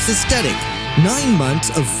MAPS Aesthetic. 9 months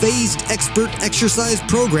of phased expert exercise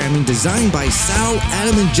programming designed by Sal,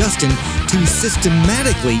 Adam, and Justin to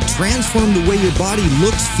systematically transform the way your body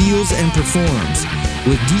looks, feels, and performs.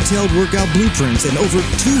 With detailed workout blueprints and over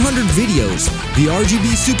 200 videos, the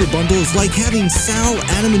RGB Super Bundle is like having Sal,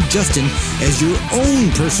 Adam, and Justin as your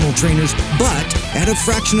own personal trainers, but at a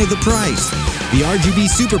fraction of the price. The RGB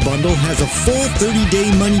Super Bundle has a full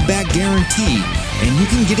 30-day money-back guarantee, and you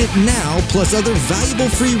can get it now plus other valuable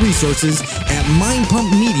free resources at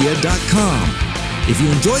mindpumpmedia.com. If you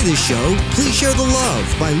enjoy this show, please share the love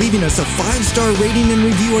by leaving us a 5-star rating and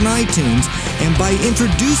review on iTunes and by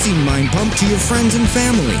introducing Mind Pump to your friends and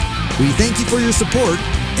family. We thank you for your support,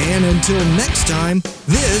 and until next time,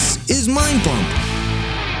 this is Mind Pump.